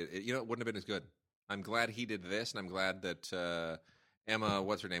 It wouldn't have been as good. I'm glad he did this, and I'm glad that Emma,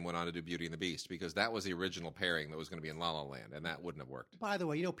 what's-her-name, went on to do Beauty and the Beast, because that was the original pairing that was going to be in La La Land, and that wouldn't have worked. By the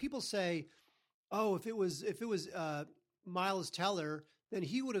way, people say, oh, if it was Miles Teller, then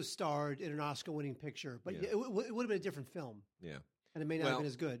he would have starred in an Oscar-winning picture. But it would have been a different film. Yeah. And it may not have been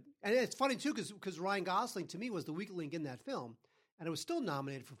as good. And it's funny, too, because Ryan Gosling, to me, was the weak link in that film. And it was still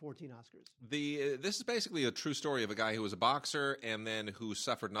nominated for 14 Oscars. This is basically a true story of a guy who was a boxer and then who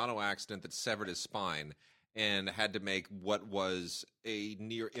suffered an auto accident that severed his spine and had to make what was a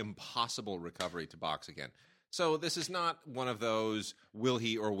near impossible recovery to box again. So this is not one of those will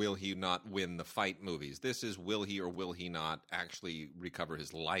he or will he not win the fight movies. This is will he or will he not actually recover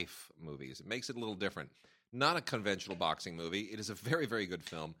his life movies. It makes it a little different. Not a conventional boxing movie. It is a very, very good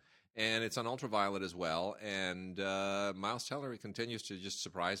film. And it's on Ultraviolet as well. And Miles Teller continues to just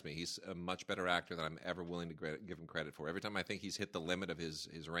surprise me. He's a much better actor than I'm ever willing to give him credit for. Every time I think he's hit the limit of his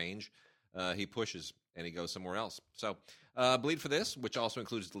range, he pushes and he goes somewhere else. So Bleed for This, which also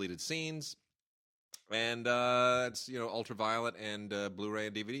includes deleted scenes. And it's Ultraviolet and Blu-ray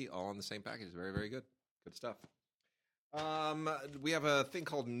and DVD all on the same package. Very, very good. Good stuff. We have a thing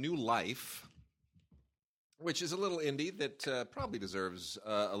called New Life, which is a little indie that probably deserves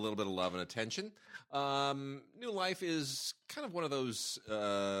a little bit of love and attention. New Life is kind of one of those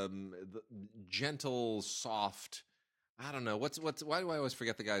gentle, soft. I don't know why do I always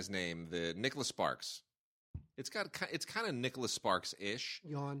forget the guy's name? The Nicholas Sparks. It's kind of Nicholas Sparks-ish.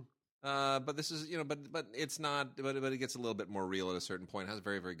 Yawn. But this is but it's not. But it gets a little bit more real at a certain point. It has a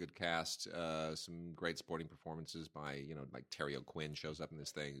very, very good cast. Some great sporting performances by like Terry O'Quinn shows up in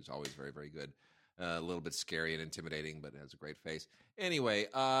this thing. He's always very, very good. A little bit scary and intimidating, but has a great face. Anyway,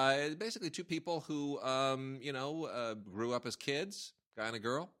 basically two people who, grew up as kids, guy and a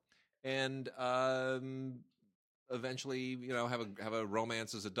girl, and eventually, have a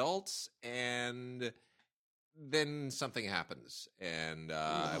romance as adults, and then something happens, and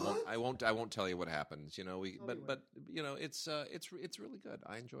I won't tell you what happens. It's really good.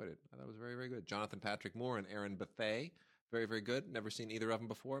 I enjoyed it. I thought it was very, very good. Jonathan Patrick Moore and Aaron Bethea. Very, very good. Never seen either of them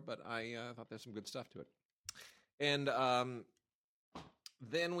before, but I thought there's some good stuff to it. And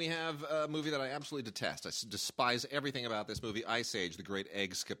then we have a movie that I absolutely detest. I despise everything about this movie, Ice Age, The Great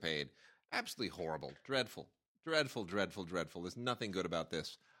Eggscapade. Absolutely horrible. Dreadful. Dreadful, dreadful, dreadful. There's nothing good about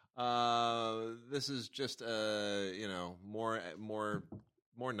this. This is just, more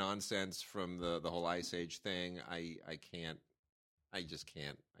nonsense from the whole Ice Age thing. I just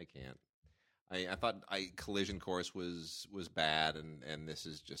can't. I thought Collision Course was bad, and this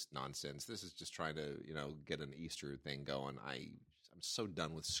is just nonsense. This is just trying to get an Easter thing going. I'm so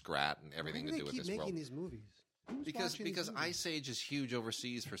done with Scrat and everything to do with this world. Why do they keep making these movies? Because Ice Age is huge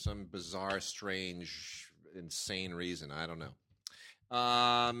overseas for some bizarre, strange, insane reason. I don't know.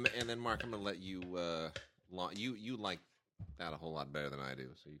 And then Mark, I'm going to let you you like that a whole lot better than I do,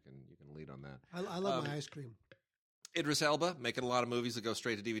 so you can lead on that. I love my ice cream. Idris Elba making a lot of movies that go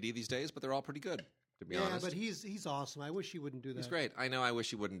straight to DVD these days, but they're all pretty good, to be honest. Yeah, but he's awesome. I wish he wouldn't do that. He's great. I know. I wish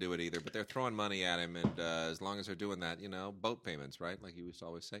he wouldn't do it either, but they're throwing money at him, and as long as they're doing that, boat payments, right? Like he used to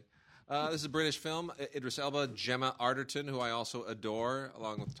always say. This is a British film. Idris Elba, Gemma Arterton, who I also adore,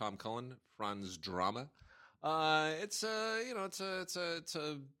 along with Tom Cullen, Franz Drama. It's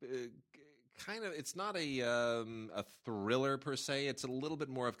not a thriller per se. It's a little bit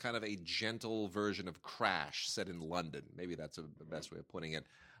more of kind of a gentle version of Crash set in London. Maybe that's the best way of putting it.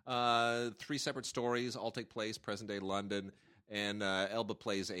 3 separate stories all take place present day London, and Elba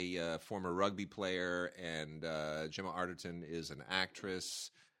plays a former rugby player, and Gemma Arterton is an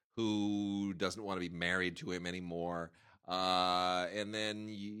actress who doesn't want to be married to him anymore. And then,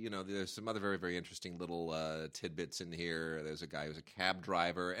 there's some other very, very interesting little tidbits in here. There's a guy who's a cab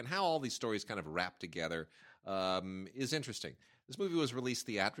driver, and how all these stories kind of wrap together is interesting. This movie was released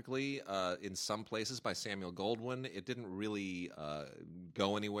theatrically in some places by Samuel Goldwyn. It didn't really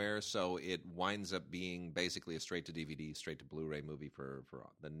go anywhere, so it winds up being basically a straight-to-DVD, straight-to-Blu-ray movie for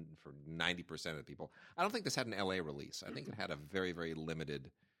 90% of the people. I don't think this had an LA release. I think it had a very, very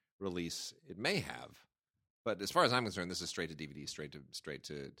limited release. It may have. But as far as I'm concerned, this is straight to DVD, straight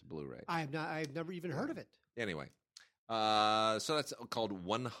to Blu-ray. I've never even heard of it. Anyway, so that's called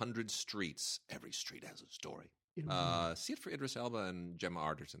 100 Streets. Every street has a story. See it for Idris Elba and Gemma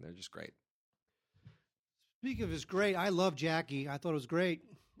Arterton. They're just great. Speaking of it's great, I love Jackie. I thought it was great.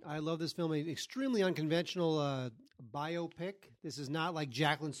 I love this film. An extremely unconventional biopic. This is not like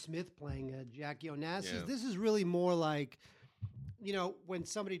Jacqueline Smith playing Jackie Onassis. Yeah. This is really more like, when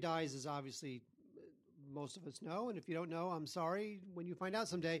somebody dies is obviously... most of us know, and if you don't know, I'm sorry when you find out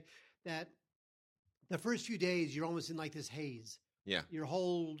someday that the first few days you're almost in like this haze. Yeah.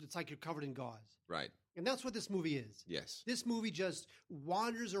 It's like you're covered in gauze. Right. And that's what this movie is. Yes. This movie just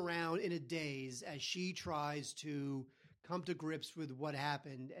wanders around in a daze as she tries to come to grips with what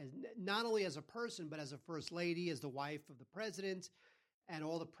happened, as not only as a person, but as a first lady, as the wife of the president, and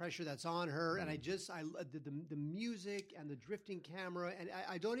all the pressure that's on her. And the music and the drifting camera, and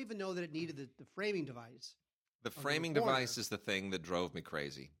I don't even know that it needed the framing device. The framing device is the thing that drove me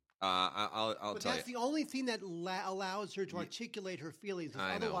crazy. I'll tell you. But that's the only thing that allows her to articulate her feelings.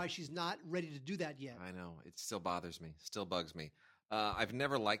 Otherwise, she's not ready to do that yet. I know. It still bothers me. Still bugs me. I've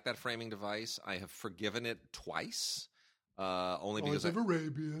never liked that framing device. I have forgiven it twice. Only because Lawrence of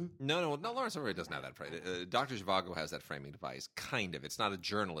Arabia. No, Lawrence of Arabia doesn't have that. Dr. Zhivago has that framing device, kind of. It's not a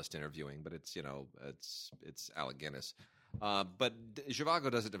journalist interviewing, but it's Alec Guinness. But Zhivago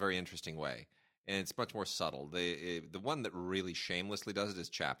does it in a very interesting way, and it's much more subtle. The one that really shamelessly does it is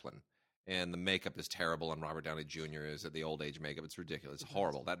Chaplin, and the makeup is terrible. On Robert Downey Jr. is the old age makeup. It's ridiculous. It's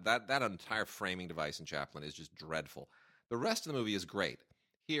horrible. That entire framing device in Chaplin is just dreadful. The rest of the movie is great.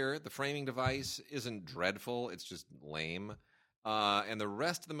 Here, the framing device isn't dreadful; it's just lame, and the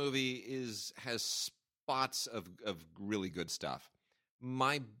rest of the movie has spots of really good stuff. Two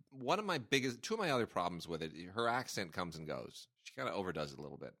of my other problems with it, her accent comes and goes. She kind of overdoes it a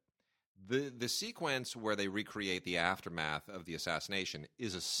little bit. The sequence where they recreate the aftermath of the assassination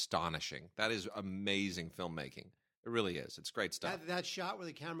is astonishing. That is amazing filmmaking. It really is. It's great stuff. That shot where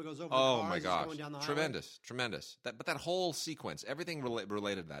the camera goes over the cars going down the highway. Tremendous. But that whole sequence, everything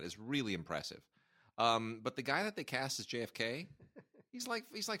related to that is really impressive. But the guy that they cast as JFK, he's like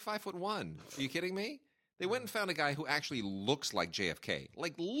 5'1". Are you kidding me? They went and found a guy who actually looks like JFK,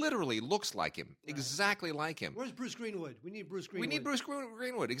 like literally looks like him, exactly like him. Where's Bruce Greenwood? We need Bruce Greenwood. We need Bruce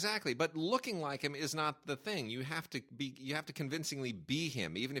Greenwood, exactly. But looking like him is not the thing. You have to convincingly be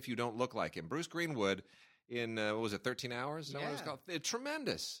him, even if you don't look like him. Bruce Greenwood. In, 13 Hours? Is that what it was called? It's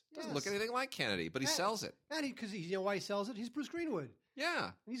tremendous. Doesn't look anything like Kennedy, but he sells it. And because you know why he sells it? He's Bruce Greenwood.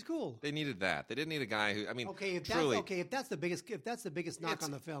 Yeah. He's cool. They needed that. They didn't need a guy who, if that's the biggest knock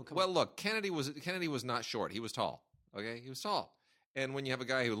on the film, come on. Look, Kennedy was not short. He was tall. Okay? He was tall. And when you have a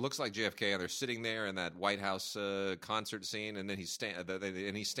guy who looks like JFK and they're sitting there in that White House concert scene, and then he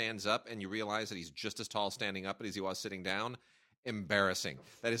stands up, and you realize that he's just as tall standing up as he was sitting down, embarrassing.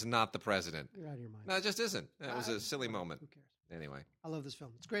 That is not the president. You're out of your mind. No, it just isn't. That was a silly moment. Who cares? Anyway, I love this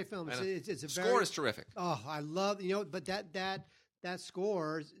film. It's a great film. It's a score is terrific. Oh, I love but that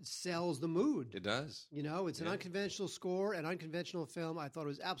score sells the mood. It does. It's an unconventional score, an unconventional film. I thought it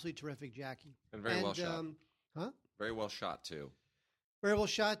was absolutely terrific, Jackie. And very well shot. Very well shot too. Very well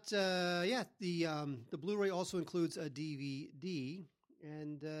shot. The Blu-ray also includes a DVD,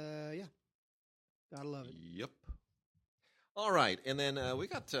 and gotta love it. Yep. All right, and then we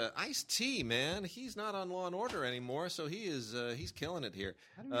got Ice-T, man. He's not on Law and Order anymore, so he's killing it here.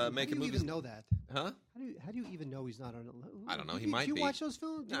 How do you even know that? Huh? How do you even know he's not on? I don't know. He might be. Do you watch those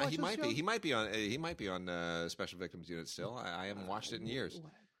films? No, he might be. He might be on. He might be on Special Victims Unit still. I haven't watched it in years.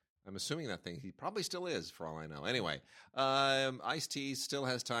 I'm assuming that thing. He probably still is, for all I know. Anyway, Ice-T still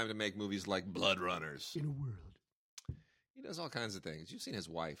has time to make movies like Blood Runners. In a world. He does all kinds of things. You've seen his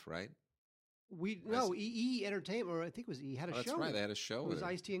wife, right? EE Entertainment, or I think it was EE, had a show. That's right, they had a show. It was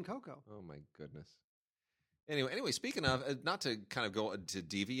Ice-T and Coco. Oh my goodness. Anyway, speaking of, not to kind of go to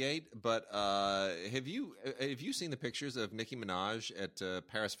deviate, but have you seen the pictures of Nicki Minaj at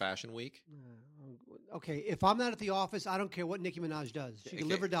Paris Fashion Week? Okay, if I'm not at the office, I don't care what Nicki Minaj does. She can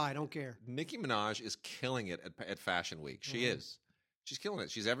live or die. I don't care. Nicki Minaj is killing it at Fashion Week. She is. She's killing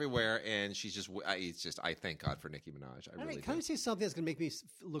it. She's everywhere, and she's just. I thank God for Nicki Minaj. Can I say something that's going to make me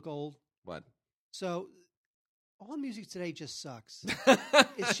look old? What? So, all music today just sucks.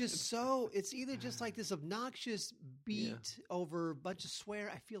 It's just so. It's either just like this obnoxious beat over a bunch of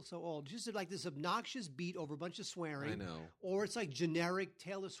swear. I feel so old. Just like this obnoxious beat over a bunch of swearing. I know. Or it's like generic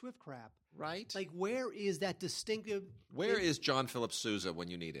Taylor Swift crap. Right. Like, where is that distinctive? Where is John Philip Sousa when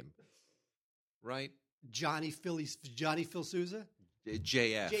you need him? Right. Johnny Phil Sousa.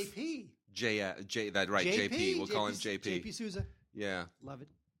 JF. JP. That right. JP. We'll call him JP. JP Sousa. Yeah. Love it.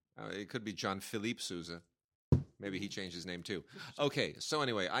 It could be John Philippe Sousa. Maybe he changed his name too. Okay, so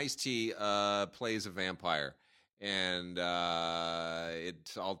anyway, Ice-T plays a vampire, and this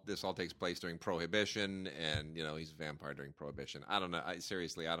all takes place during Prohibition, and he's a vampire during Prohibition. I don't know.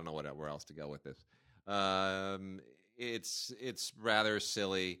 Seriously, I don't know where else to go with this. It's rather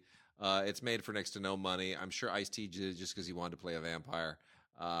silly. It's made for next to no money. I'm sure Ice-T did it just because he wanted to play a vampire,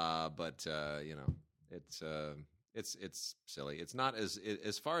 but It's silly. It's not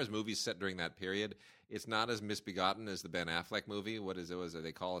as far as movies set during that period. It's not as misbegotten as the Ben Affleck movie. What is it? Was it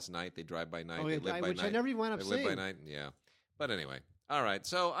They Call Us Night? They Drive by Night. Oh, they live by which night. I never even went up They seeing. live by night. Yeah. But anyway, all right.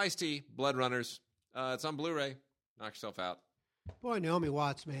 So Ice-T, Blood Runners. It's on Blu-ray. Knock yourself out. Boy, Naomi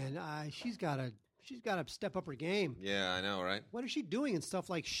Watts, man, she's got to step up her game. Yeah, I know, right? What is she doing in stuff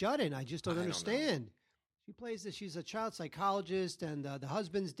like Shut-In? I just don't understand. She plays this. She's a child psychologist, and the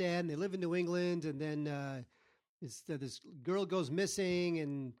husband's dead. And they live in New England, and then this girl goes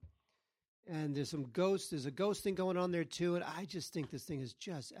missing, and there's some ghosts. There's a ghost thing going on there too, and I just think this thing is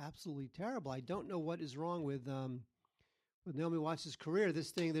just absolutely terrible. I don't know what is wrong with Naomi Watts' career. This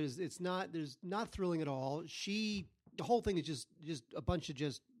thing, there's not thrilling at all. The whole thing is just a bunch of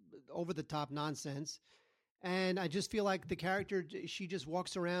just over the top nonsense, and I just feel like the character, she just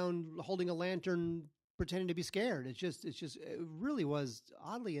walks around holding a lantern, pretending to be scared. It really was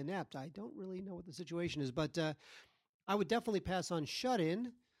oddly inept. I don't really know what the situation is, but I would definitely pass on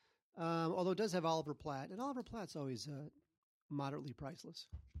Shut-In, although it does have Oliver Platt, and Oliver Platt's always moderately priceless.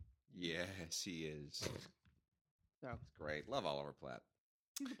 Yes, he is. That's great. Love Oliver Platt.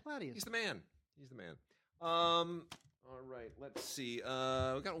 He's the Plattiest. He's the man. All right, let's see.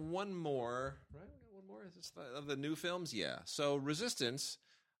 We got one more, right? We got one more. Is this of the new films? Yeah. So Resistance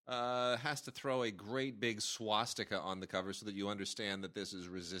has to throw a great big swastika on the cover so that you understand that this is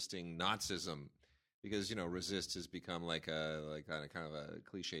resisting Nazism, because resist has become like kind of a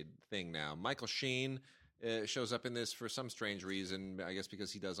cliched thing now. Michael Sheen shows up in this for some strange reason, I guess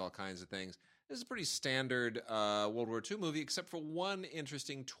because he does all kinds of things. This is a pretty standard World War II movie, except for one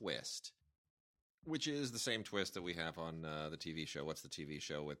interesting twist, which is the same twist that we have on the TV show. What's the TV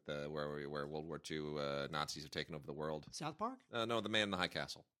show with where World War II Nazis have taken over the world? South Park? No, The Man in the High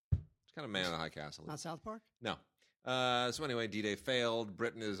Castle. It's kind of Man in the High Castle. Not South Park? No. So anyway, D-Day failed.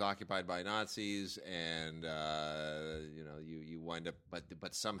 Britain is occupied by Nazis, and you wind up,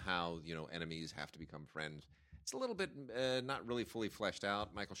 but somehow enemies have to become friends. It's a little bit not really fully fleshed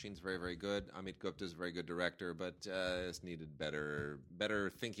out. Michael Sheen's very, very good. Amit Gupta's a very good director, but it's needed better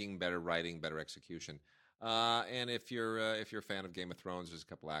thinking, better writing, better execution. And if you're a fan of Game of Thrones, there's a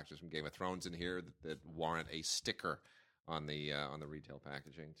couple actors from Game of Thrones in here that warrant a sticker on the retail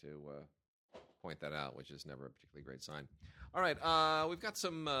packaging to point that out, which is never a particularly great sign. All right, we've got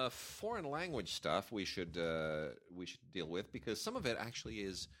some foreign language stuff we should deal with, because some of it actually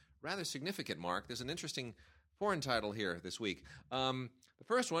is rather significant. Mark, there's an interesting foreign title here this week. The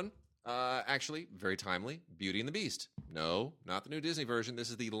first one, actually very timely, Beauty and the Beast. No, not the new Disney version. This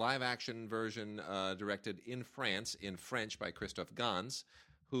is the live-action version directed in France, in French, by Christophe Gans,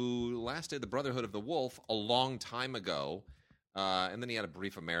 who last did The Brotherhood of the Wolf a long time ago. And then he had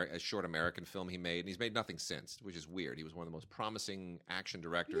a short American film he made, and he's made nothing since, which is weird. He was one of the most promising action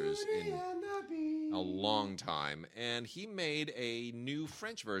directors in a long time. And he made a new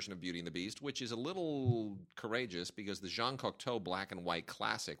French version of Beauty and the Beast, which is a little courageous because the Jean Cocteau black and white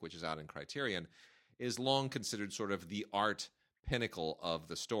classic, which is out in Criterion, is long considered sort of the art pinnacle of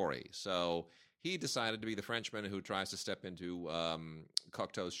the story. So he decided to be the Frenchman who tries to step into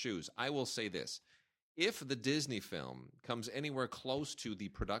Cocteau's shoes. I will say this. If the Disney film comes anywhere close to the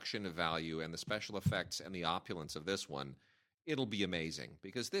production value and the special effects and the opulence of this one, it'll be amazing.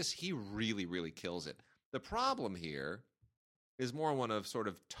 Because this, he really, really kills it. The problem here is more one of sort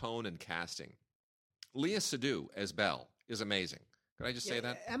of tone and casting. Léa Seydoux as Belle is amazing. Could I just say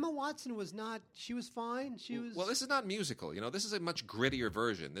that? Emma Watson was not. She was fine. She was. Well, this is not musical. This is a much grittier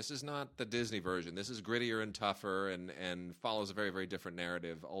version. This is not the Disney version. This is grittier and tougher and follows a very, very different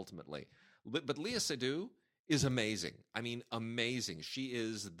narrative ultimately. But Léa Seydoux is amazing. I mean, amazing. She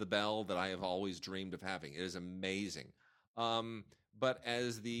is the Belle that I have always dreamed of having. It is amazing. But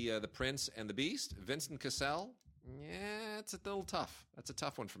as the Prince and the Beast, Vincent Cassel, it's a little tough. That's a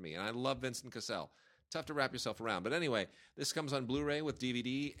tough one for me. And I love Vincent Cassel. Tough to wrap yourself around. But anyway, this comes on Blu-ray with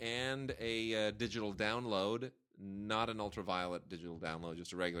DVD and a digital download. Not an ultraviolet digital download,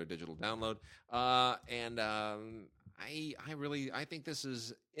 just a regular digital download. I think this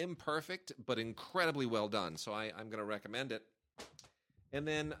is imperfect, but incredibly well done. So I'm going to recommend it. And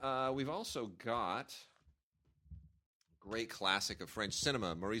then we've also got great classic of French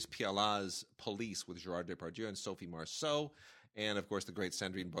cinema, Maurice Pialat's Police with Gérard Depardieu and Sophie Marceau. And, of course, the great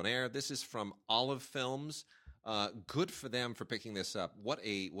Sandrine Bonnaire. This is from Olive Films. Good for them for picking this up. What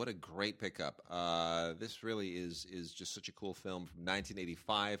a great pickup. This really is just such a cool film from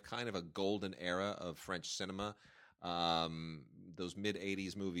 1985, kind of a golden era of French cinema. Those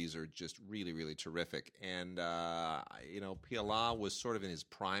mid-'80s movies are just really, really terrific. And, Pialat was sort of in his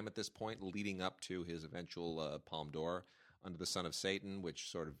prime at this point, leading up to his eventual Palme d'Or, Under the Son of Satan,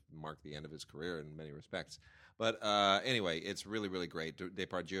 which sort of marked the end of his career in many respects. But anyway, it's really, really great.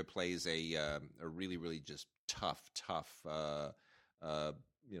 Depardieu plays a really, really just tough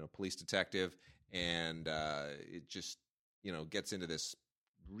police detective, and it just gets into this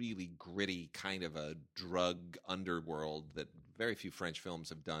really gritty kind of a drug underworld that very few French films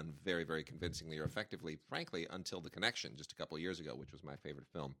have done very, very convincingly or effectively, frankly, until The Connection just a couple of years ago, which was my favorite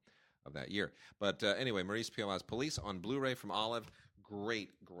film of that year. But anyway, Maurice Pialat's Police on Blu-ray from Olive. Great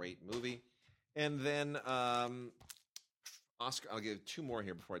movie. And then Oscar, I'll give two more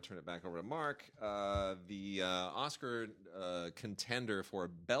here before I turn it back over to Mark. The Oscar contender for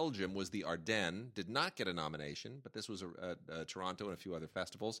Belgium was The Ardennes. Did not get a nomination, but this was Toronto and a few other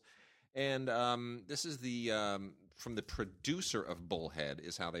festivals. And this is from the producer of Bullhead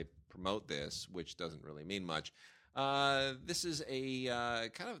is how they promote this, which doesn't really mean much. This is a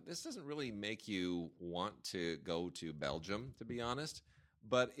this doesn't really make you want to go to Belgium, to be honest.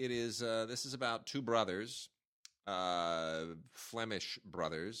 But it is. This is about two brothers, Flemish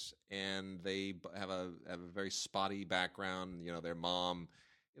brothers, and they have a very spotty background. Their mom.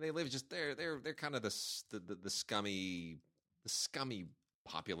 They live just they're kind of the scummy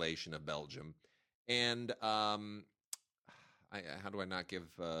population of Belgium, and how do I not give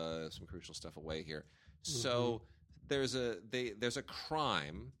some crucial stuff away here? Mm-hmm. So there's a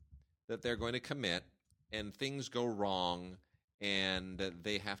crime that they're going to commit, and things go wrong. And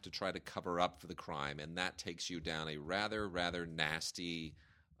they have to try to cover up for the crime, and that takes you down a rather, rather nasty,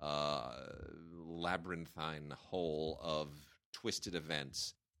 labyrinthine hole of twisted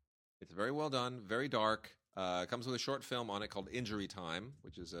events. It's very well done, very dark. Comes with a short film on it called Injury Time,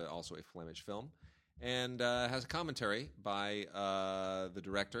 which is also a Flemish film, and has a commentary by the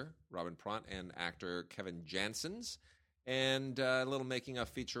director, Robin Pront, and actor Kevin Janssens. And a little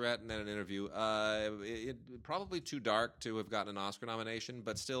making-of featurette and then an interview. It probably too dark to have gotten an Oscar nomination,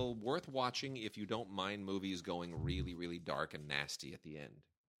 but still worth watching if you don't mind movies going really, really dark and nasty at the end.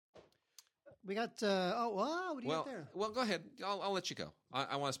 We got, what do you got there? Well, go ahead. I'll let you go.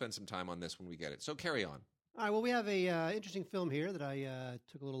 I want to spend some time on this when we get it. So carry on. All right, well, we have a interesting film here that I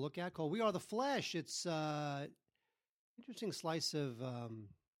took a little look at called We Are the Flesh. It's interesting slice of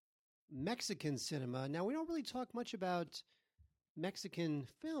Mexican cinema. Now, we don't really talk much about Mexican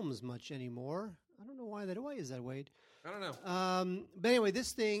films much anymore. I don't know why is that, Wade? I don't know. But anyway,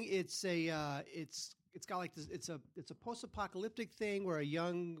 this thing, it's got like this. It's a post-apocalyptic thing where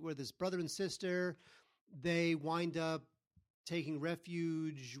this brother and sister, they wind up taking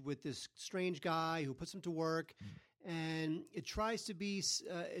refuge with this strange guy who puts them to work, and it tries to be.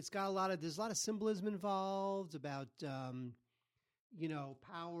 There's a lot of symbolism involved about.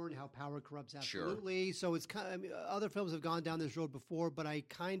 Power and how power corrupts absolutely. Sure. So it's kind of, other films have gone down this road before, but I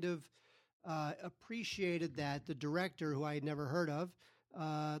kind of appreciated that the director, who I had never heard of,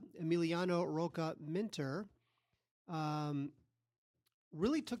 Emiliano Roca Minter,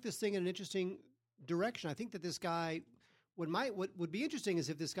 really took this thing in an interesting direction. I think that this guy, what would be interesting is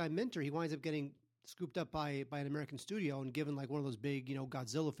if this guy Minter, he winds up getting scooped up by an American studio and given like one of those big,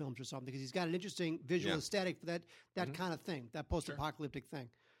 Godzilla films or something, because he's got an interesting visual aesthetic for that kind of thing, that post-apocalyptic thing.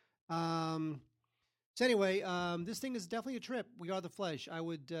 So anyway, this thing is definitely a trip. We Are the Flesh. I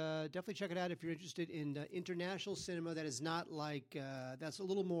would definitely check it out if you're interested in international cinema that is not like, that's a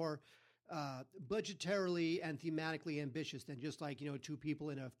little more budgetarily and thematically ambitious than just like, two people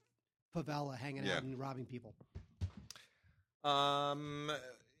in a favela hanging out and robbing people. All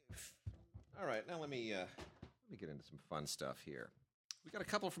right, now let me get into some fun stuff here. We got a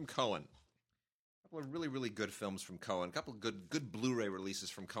couple from Coen. A couple of really, really good films from Coen. A couple of good Blu-ray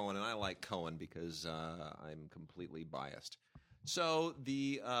releases from Coen, and I like Coen because I'm completely biased. So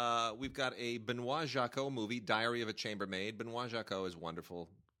we've got a Benoit Jacot movie, Diary of a Chambermaid. Benoit Jacot is wonderful,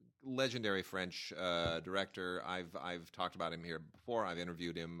 legendary French director. I've talked about him here before. I've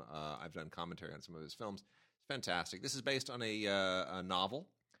interviewed him. I've done commentary on some of his films. It's fantastic. This is based on a novel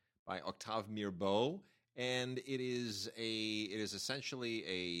by Octave Mirbeau, and it is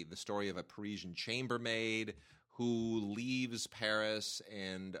essentially the story of a Parisian chambermaid who leaves Paris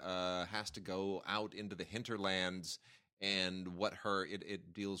and has to go out into the hinterlands, and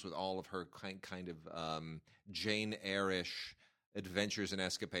it deals with all of her kind of Jane Eyre-ish adventures and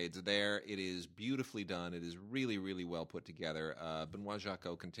escapades there. It is beautifully done. It is really, really well put together. Benoit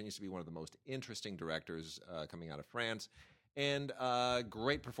Jacot continues to be one of the most interesting directors coming out of France. And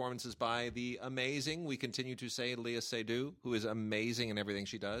great performances by the amazing, we continue to say, Léa Seydoux, who is amazing in everything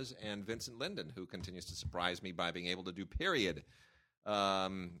she does, and Vincent Linden, who continues to surprise me by being able to do period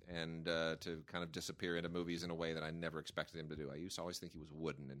and to kind of disappear into movies in a way that I never expected him to do. I used to always think he was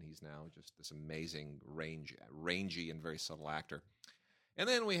wooden, and he's now just this amazing, rangy, and very subtle actor. And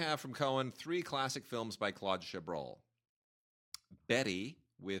then we have from Coen 3 classic films by Claude Chabrol. Betty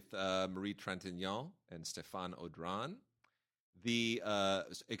with Marie Trintignant and Stéphane Audran. The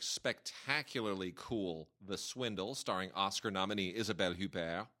spectacularly cool The Swindle, starring Oscar nominee Isabelle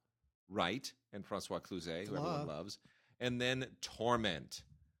Huppert, right, and François Cluzet, who everyone loves. And then Torment,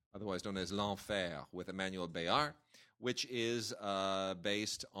 otherwise known as L'Enfer, with Emmanuel Béart, which is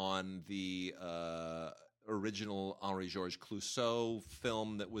based on the original Henri-Georges Clouzot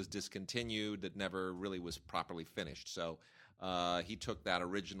film that was discontinued, that never really was properly finished. So he took that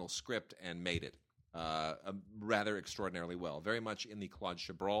original script and made it. Rather extraordinarily well, very much in the Claude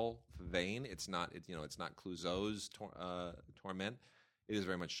Chabrol vein. It's not Clouzot's Torment. It is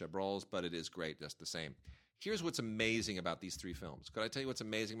very much Chabrol's, but it is great just the same. Here's what's amazing about these 3 films. Could I tell you what's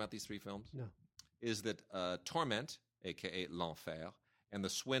amazing about these 3 films? No. Is that Torment, a.k.a. L'Enfer, and The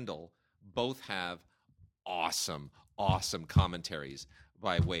Swindle both have awesome commentaries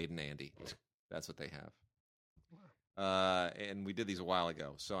by Wade and Andy. That's what they have. And we did these a while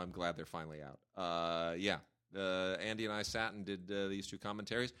ago, so I'm glad they're finally out. Andy and I sat and did these 2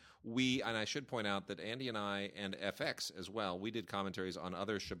 commentaries. And I should point out that Andy and I, and FX as well, we did commentaries on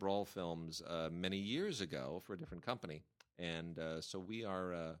other Chabrol films many years ago for a different company, and so we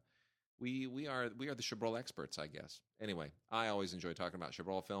are the Chabrol experts, I guess. Anyway, I always enjoy talking about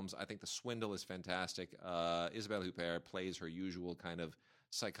Chabrol films. I think The Swindle is fantastic. Isabelle Huppert plays her usual kind of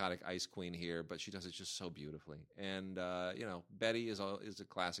psychotic ice queen here, but she does it just so beautifully. And Betty is a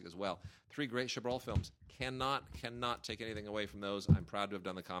classic as well. 3 great Chabrol films. Cannot take anything away from those. I'm proud to have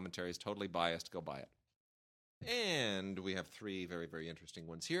done the commentaries. Totally biased. Go buy it. And we have 3 very, very interesting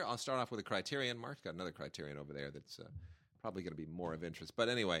ones here. I'll start off with a Criterion. Mark's got another Criterion over there that's probably going to be more of interest. But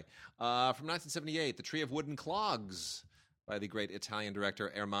anyway, from 1978, The Tree of Wooden Clogs, by the great Italian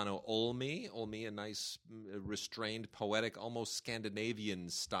director Ermanno Olmi. Olmi, a nice, restrained, poetic, almost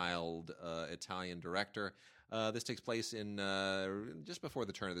Scandinavian-styled Italian director. This takes place in just before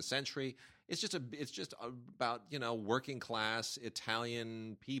the turn of the century. It's just about working class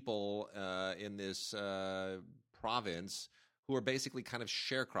Italian people in this province who are basically kind of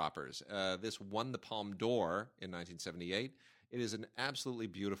sharecroppers. This won the Palme d'Or in 1978. It is an absolutely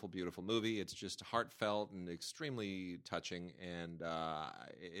beautiful, beautiful movie. It's just heartfelt and extremely touching, and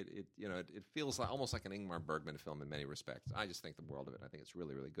it feels almost like an Ingmar Bergman film in many respects. I just think the world of it. I think it's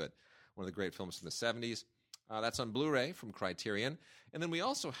really, really good. One of the great films from the 70s. That's on Blu-ray from Criterion. And then we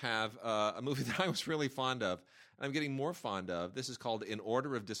also have a movie that I was really fond of, and I'm getting more fond of. This is called In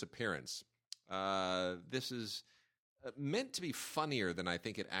Order of Disappearance. This is meant to be funnier than I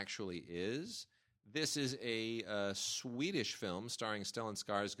think it actually is. This is a Swedish film starring Stellan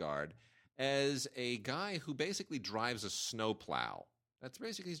Skarsgård as a guy who basically drives a snowplow. That's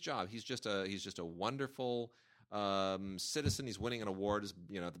basically his job. He's just a wonderful Citizen, he's winning an award,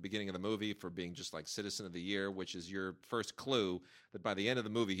 at the beginning of the movie for being just like Citizen of the Year, which is your first clue that by the end of the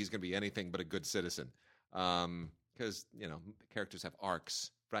movie he's going to be anything but a good citizen. Because, characters have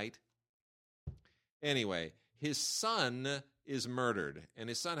arcs, right? Anyway, his son is murdered, and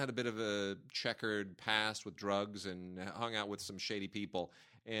his son had a bit of a checkered past with drugs and hung out with some shady people.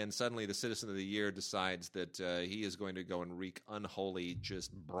 And suddenly the Citizen of the Year decides that he is going to go and wreak unholy,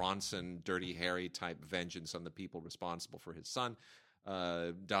 just Bronson, Dirty Harry type vengeance on the people responsible for his son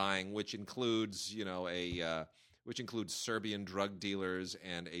dying, which includes, which includes Serbian drug dealers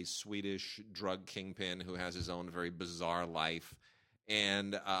and a Swedish drug kingpin who has his own very bizarre life.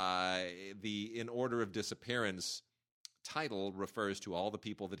 And the In Order of Disappearance title refers to all the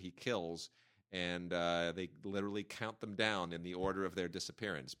people that he kills. And they literally count them down in the order of their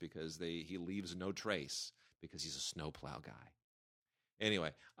disappearance because he leaves no trace because he's a snowplow guy.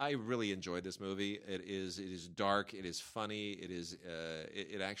 Anyway, I really enjoyed this movie. It is dark. It is funny.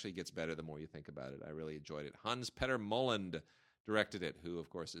 It actually gets better the more you think about it. I really enjoyed it. Hans Petter Molund directed it, who of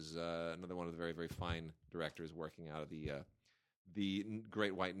course is another one of the very, very fine directors working out of the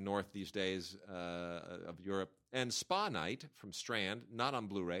Great White North these days of Europe. And Spa Night from Strand, not on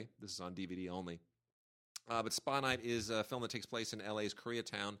Blu-ray. This is on DVD only. But Spa Night is a film that takes place in LA's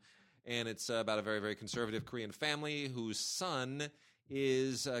Koreatown, and it's about a very, very conservative Korean family whose son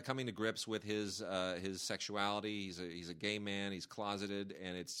is coming to grips with his sexuality. He's a gay man. He's closeted,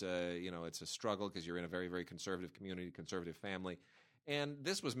 and it's a struggle because you're in a very, very conservative community, conservative family. And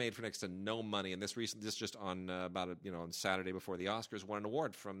this was made for next to no money. And this just on on Saturday before the Oscars won an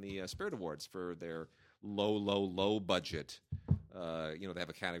award from the Spirit Awards for their low budget. They have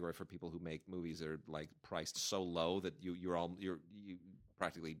a category for people who make movies that are like priced so low that you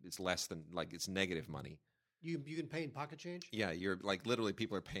practically it's less than it's negative money. You can pay in pocket change? Yeah, you're literally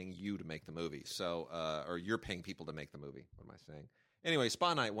people are paying you to make the movie. So or you're paying people to make the movie. What am I saying? Anyway,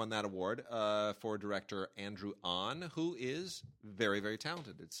 Spa Night won that award for director Andrew Ahn, who is very, very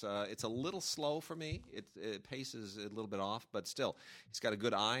talented. It's a little slow for me. It pace is a little bit off, but still, he's got a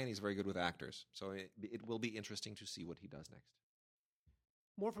good eye and he's very good with actors. So it will be interesting to see what he does next.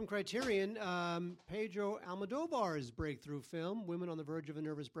 More from Criterion, Pedro Almodovar's breakthrough film, Women on the Verge of a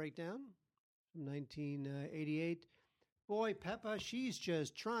Nervous Breakdown, from 1988. Boy, Peppa, she's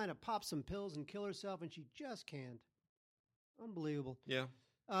just trying to pop some pills and kill herself, and she just can't. Unbelievable. Yeah.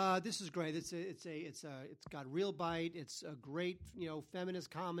 This is great. It's got real bite. It's a great, feminist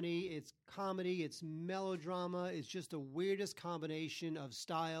comedy. It's comedy. It's melodrama. It's just the weirdest combination of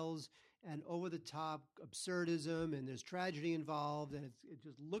styles and over the top absurdism, and there's tragedy involved, and it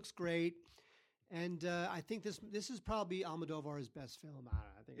just looks great. And I think this is probably Almodovar's best film. I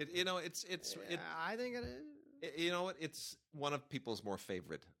think I think it is. You know what? It's one of people's more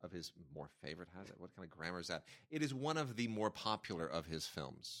favorite. What kind of grammar is that? It is one of the more popular of his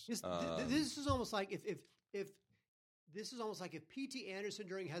films. This is almost like if P.T. Anderson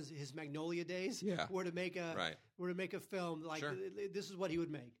during his Magnolia days were to make a film like this is what he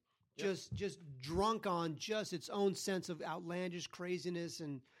would make. Yep. Just drunk on just its own sense of outlandish craziness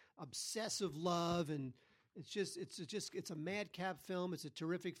and obsessive love, and it's a madcap film. It's a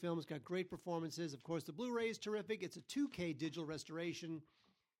terrific film. It's got great performances. Of course, the Blu-ray is terrific. It's a 2K digital restoration.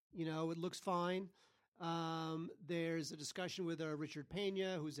 It looks fine. There's a discussion with Richard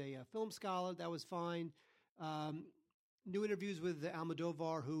Pena, who's a film scholar. That was fine. New interviews with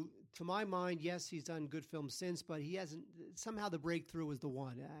Almodovar, who, to my mind, yes, he's done good films since, but he hasn't. Somehow, the breakthrough was the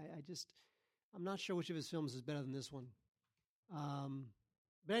one. I'm not sure which of his films is better than this one.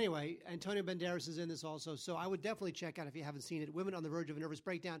 But anyway, Antonio Banderas is in this also, so I would definitely check out if you haven't seen it. Women on the Verge of a Nervous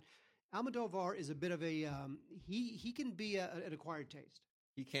Breakdown. Almodovar is a bit of a he can be an acquired taste.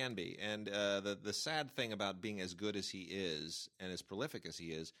 He can be, and the sad thing about being as good as he is and as prolific as he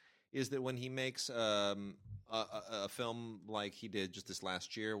is that when he makes a film like he did just this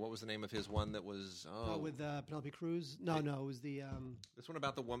last year, what was the name of his one that was with Penelope Cruz? No, it was the this one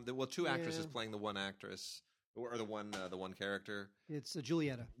about the one. Two actresses playing the one actress. Or the one character. It's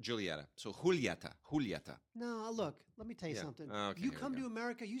Julieta. So Julieta. No, look. Let me tell you something. Okay, you come to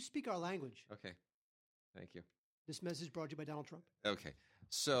America, you speak our language. Okay, thank you. This message brought to you by Donald Trump. Okay,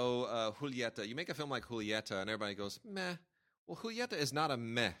 so Julieta. You make a film like Julieta, and everybody goes meh. Well, Julieta is not a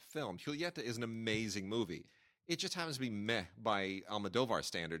meh film. Julieta is an amazing movie. It just happens to be meh by Almodovar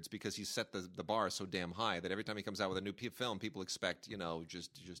standards because he's set the bar so damn high that every time he comes out with a new film, people expect,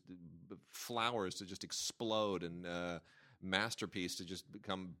 just flowers to just explode and masterpiece to just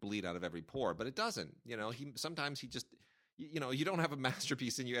bleed out of every pore. But it doesn't. you don't have a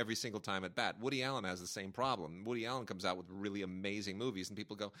masterpiece in you every single time at bat. Woody Allen has the same problem. Woody Allen comes out with really amazing movies, and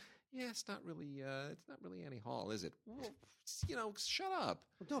people go, "Yeah, it's not really Annie Hall, is it?" Well, shut up.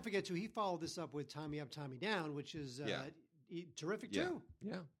 Well, don't forget too, he followed this up with Tommy Up, Tommy Down, which is terrific too.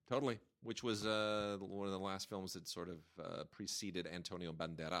 Yeah, totally. Which was one of the last films that sort of preceded Antonio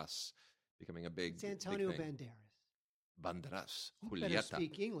Banderas becoming a big. It's Antonio big thing. Banderas. Banderas. You better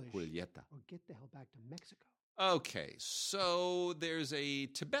speak English. Julieta. Or get the hell back to Mexico. Okay, so there's a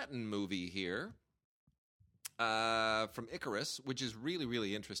Tibetan movie here from Icarus, which is really,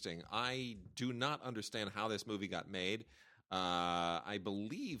 really interesting. I do not understand how this movie got made. I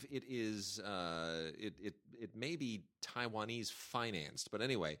believe it is it may be Taiwanese financed, but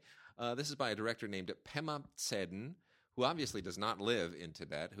anyway, this is by a director named Pema Tseden, who obviously does not live in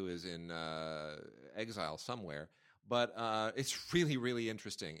Tibet, who is in exile somewhere. But it's really, really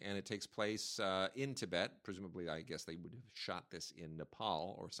interesting, and it takes place in Tibet. Presumably, I guess they would have shot this in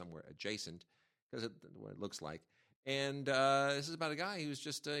Nepal or somewhere adjacent, because what it looks like. And this is about a guy who's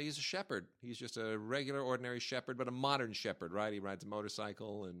just he's a shepherd. He's just a regular, ordinary shepherd, but a modern shepherd, right? He rides a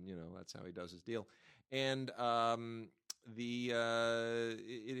motorcycle, and that's how he does his deal. And it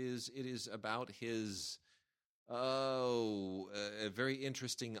is about his. A very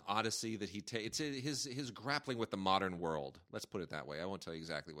interesting odyssey that he takes. It's his grappling with the modern world. Let's put it that way. I won't tell you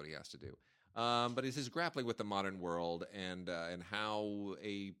exactly what he has to do. But it's his grappling with the modern world and how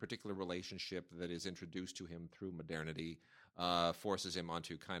a particular relationship that is introduced to him through modernity forces him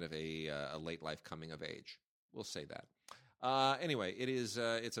onto kind of a late life coming of age. We'll say that. Anyway, it's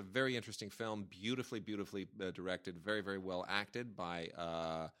a very interesting film, beautifully directed, very, very well acted by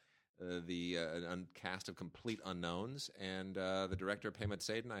the cast of complete unknowns, and the director Pema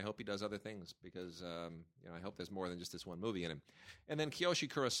Tseden. I hope he does other things, because I hope there's more than just this one movie in him. And then Kiyoshi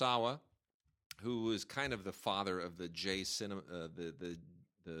Kurosawa, who is kind of the father of the J cinema, the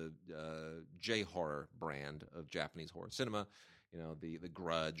J horror brand of Japanese horror cinema. The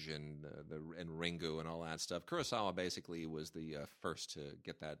Grudge and Ringu and all that stuff. Kurosawa basically was the first to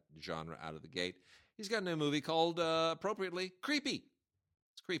get that genre out of the gate. He's got a new movie called, appropriately, Creepy.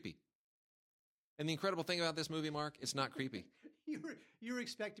 It's creepy. And the incredible thing about this movie, Mark, it's not creepy. You're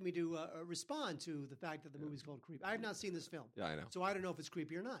expecting me to respond to the fact that the movie's called Creepy. I have not seen this film. Yeah, I know. So I don't know if it's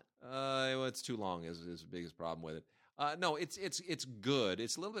creepy or not. Well, it's too long is the biggest problem with it. No, it's good.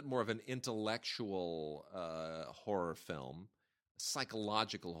 It's a little bit more of an intellectual horror film,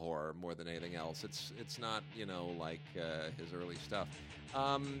 psychological horror more than anything else. It's not like his early stuff,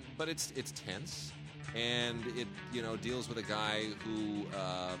 but it's tense. And it, deals with a guy who,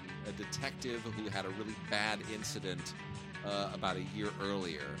 a detective who had a really bad incident about a year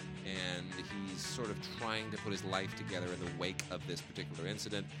earlier, and he's sort of trying to put his life together in the wake of this particular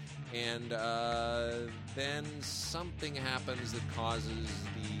incident. And then something happens that causes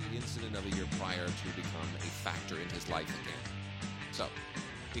the incident of a year prior to become a factor in his life again. So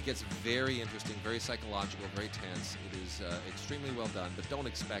it gets very interesting, very psychological, very tense. It is extremely well done, but don't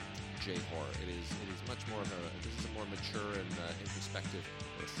expect J-horror. It is much more of this is a more mature and introspective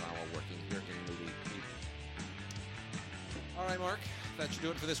Kurosawa working here in the movie. All right, Mark, that should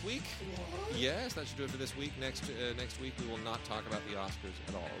do it for this week. What? Yes, that should do it for this week. Next week we will not talk about the Oscars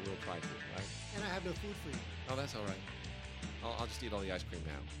at all. We'll try to, right? And I have no food for you. Oh, that's all right. I'll just eat all the ice cream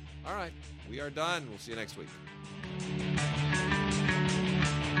now. All right, we are done. We'll see you next week.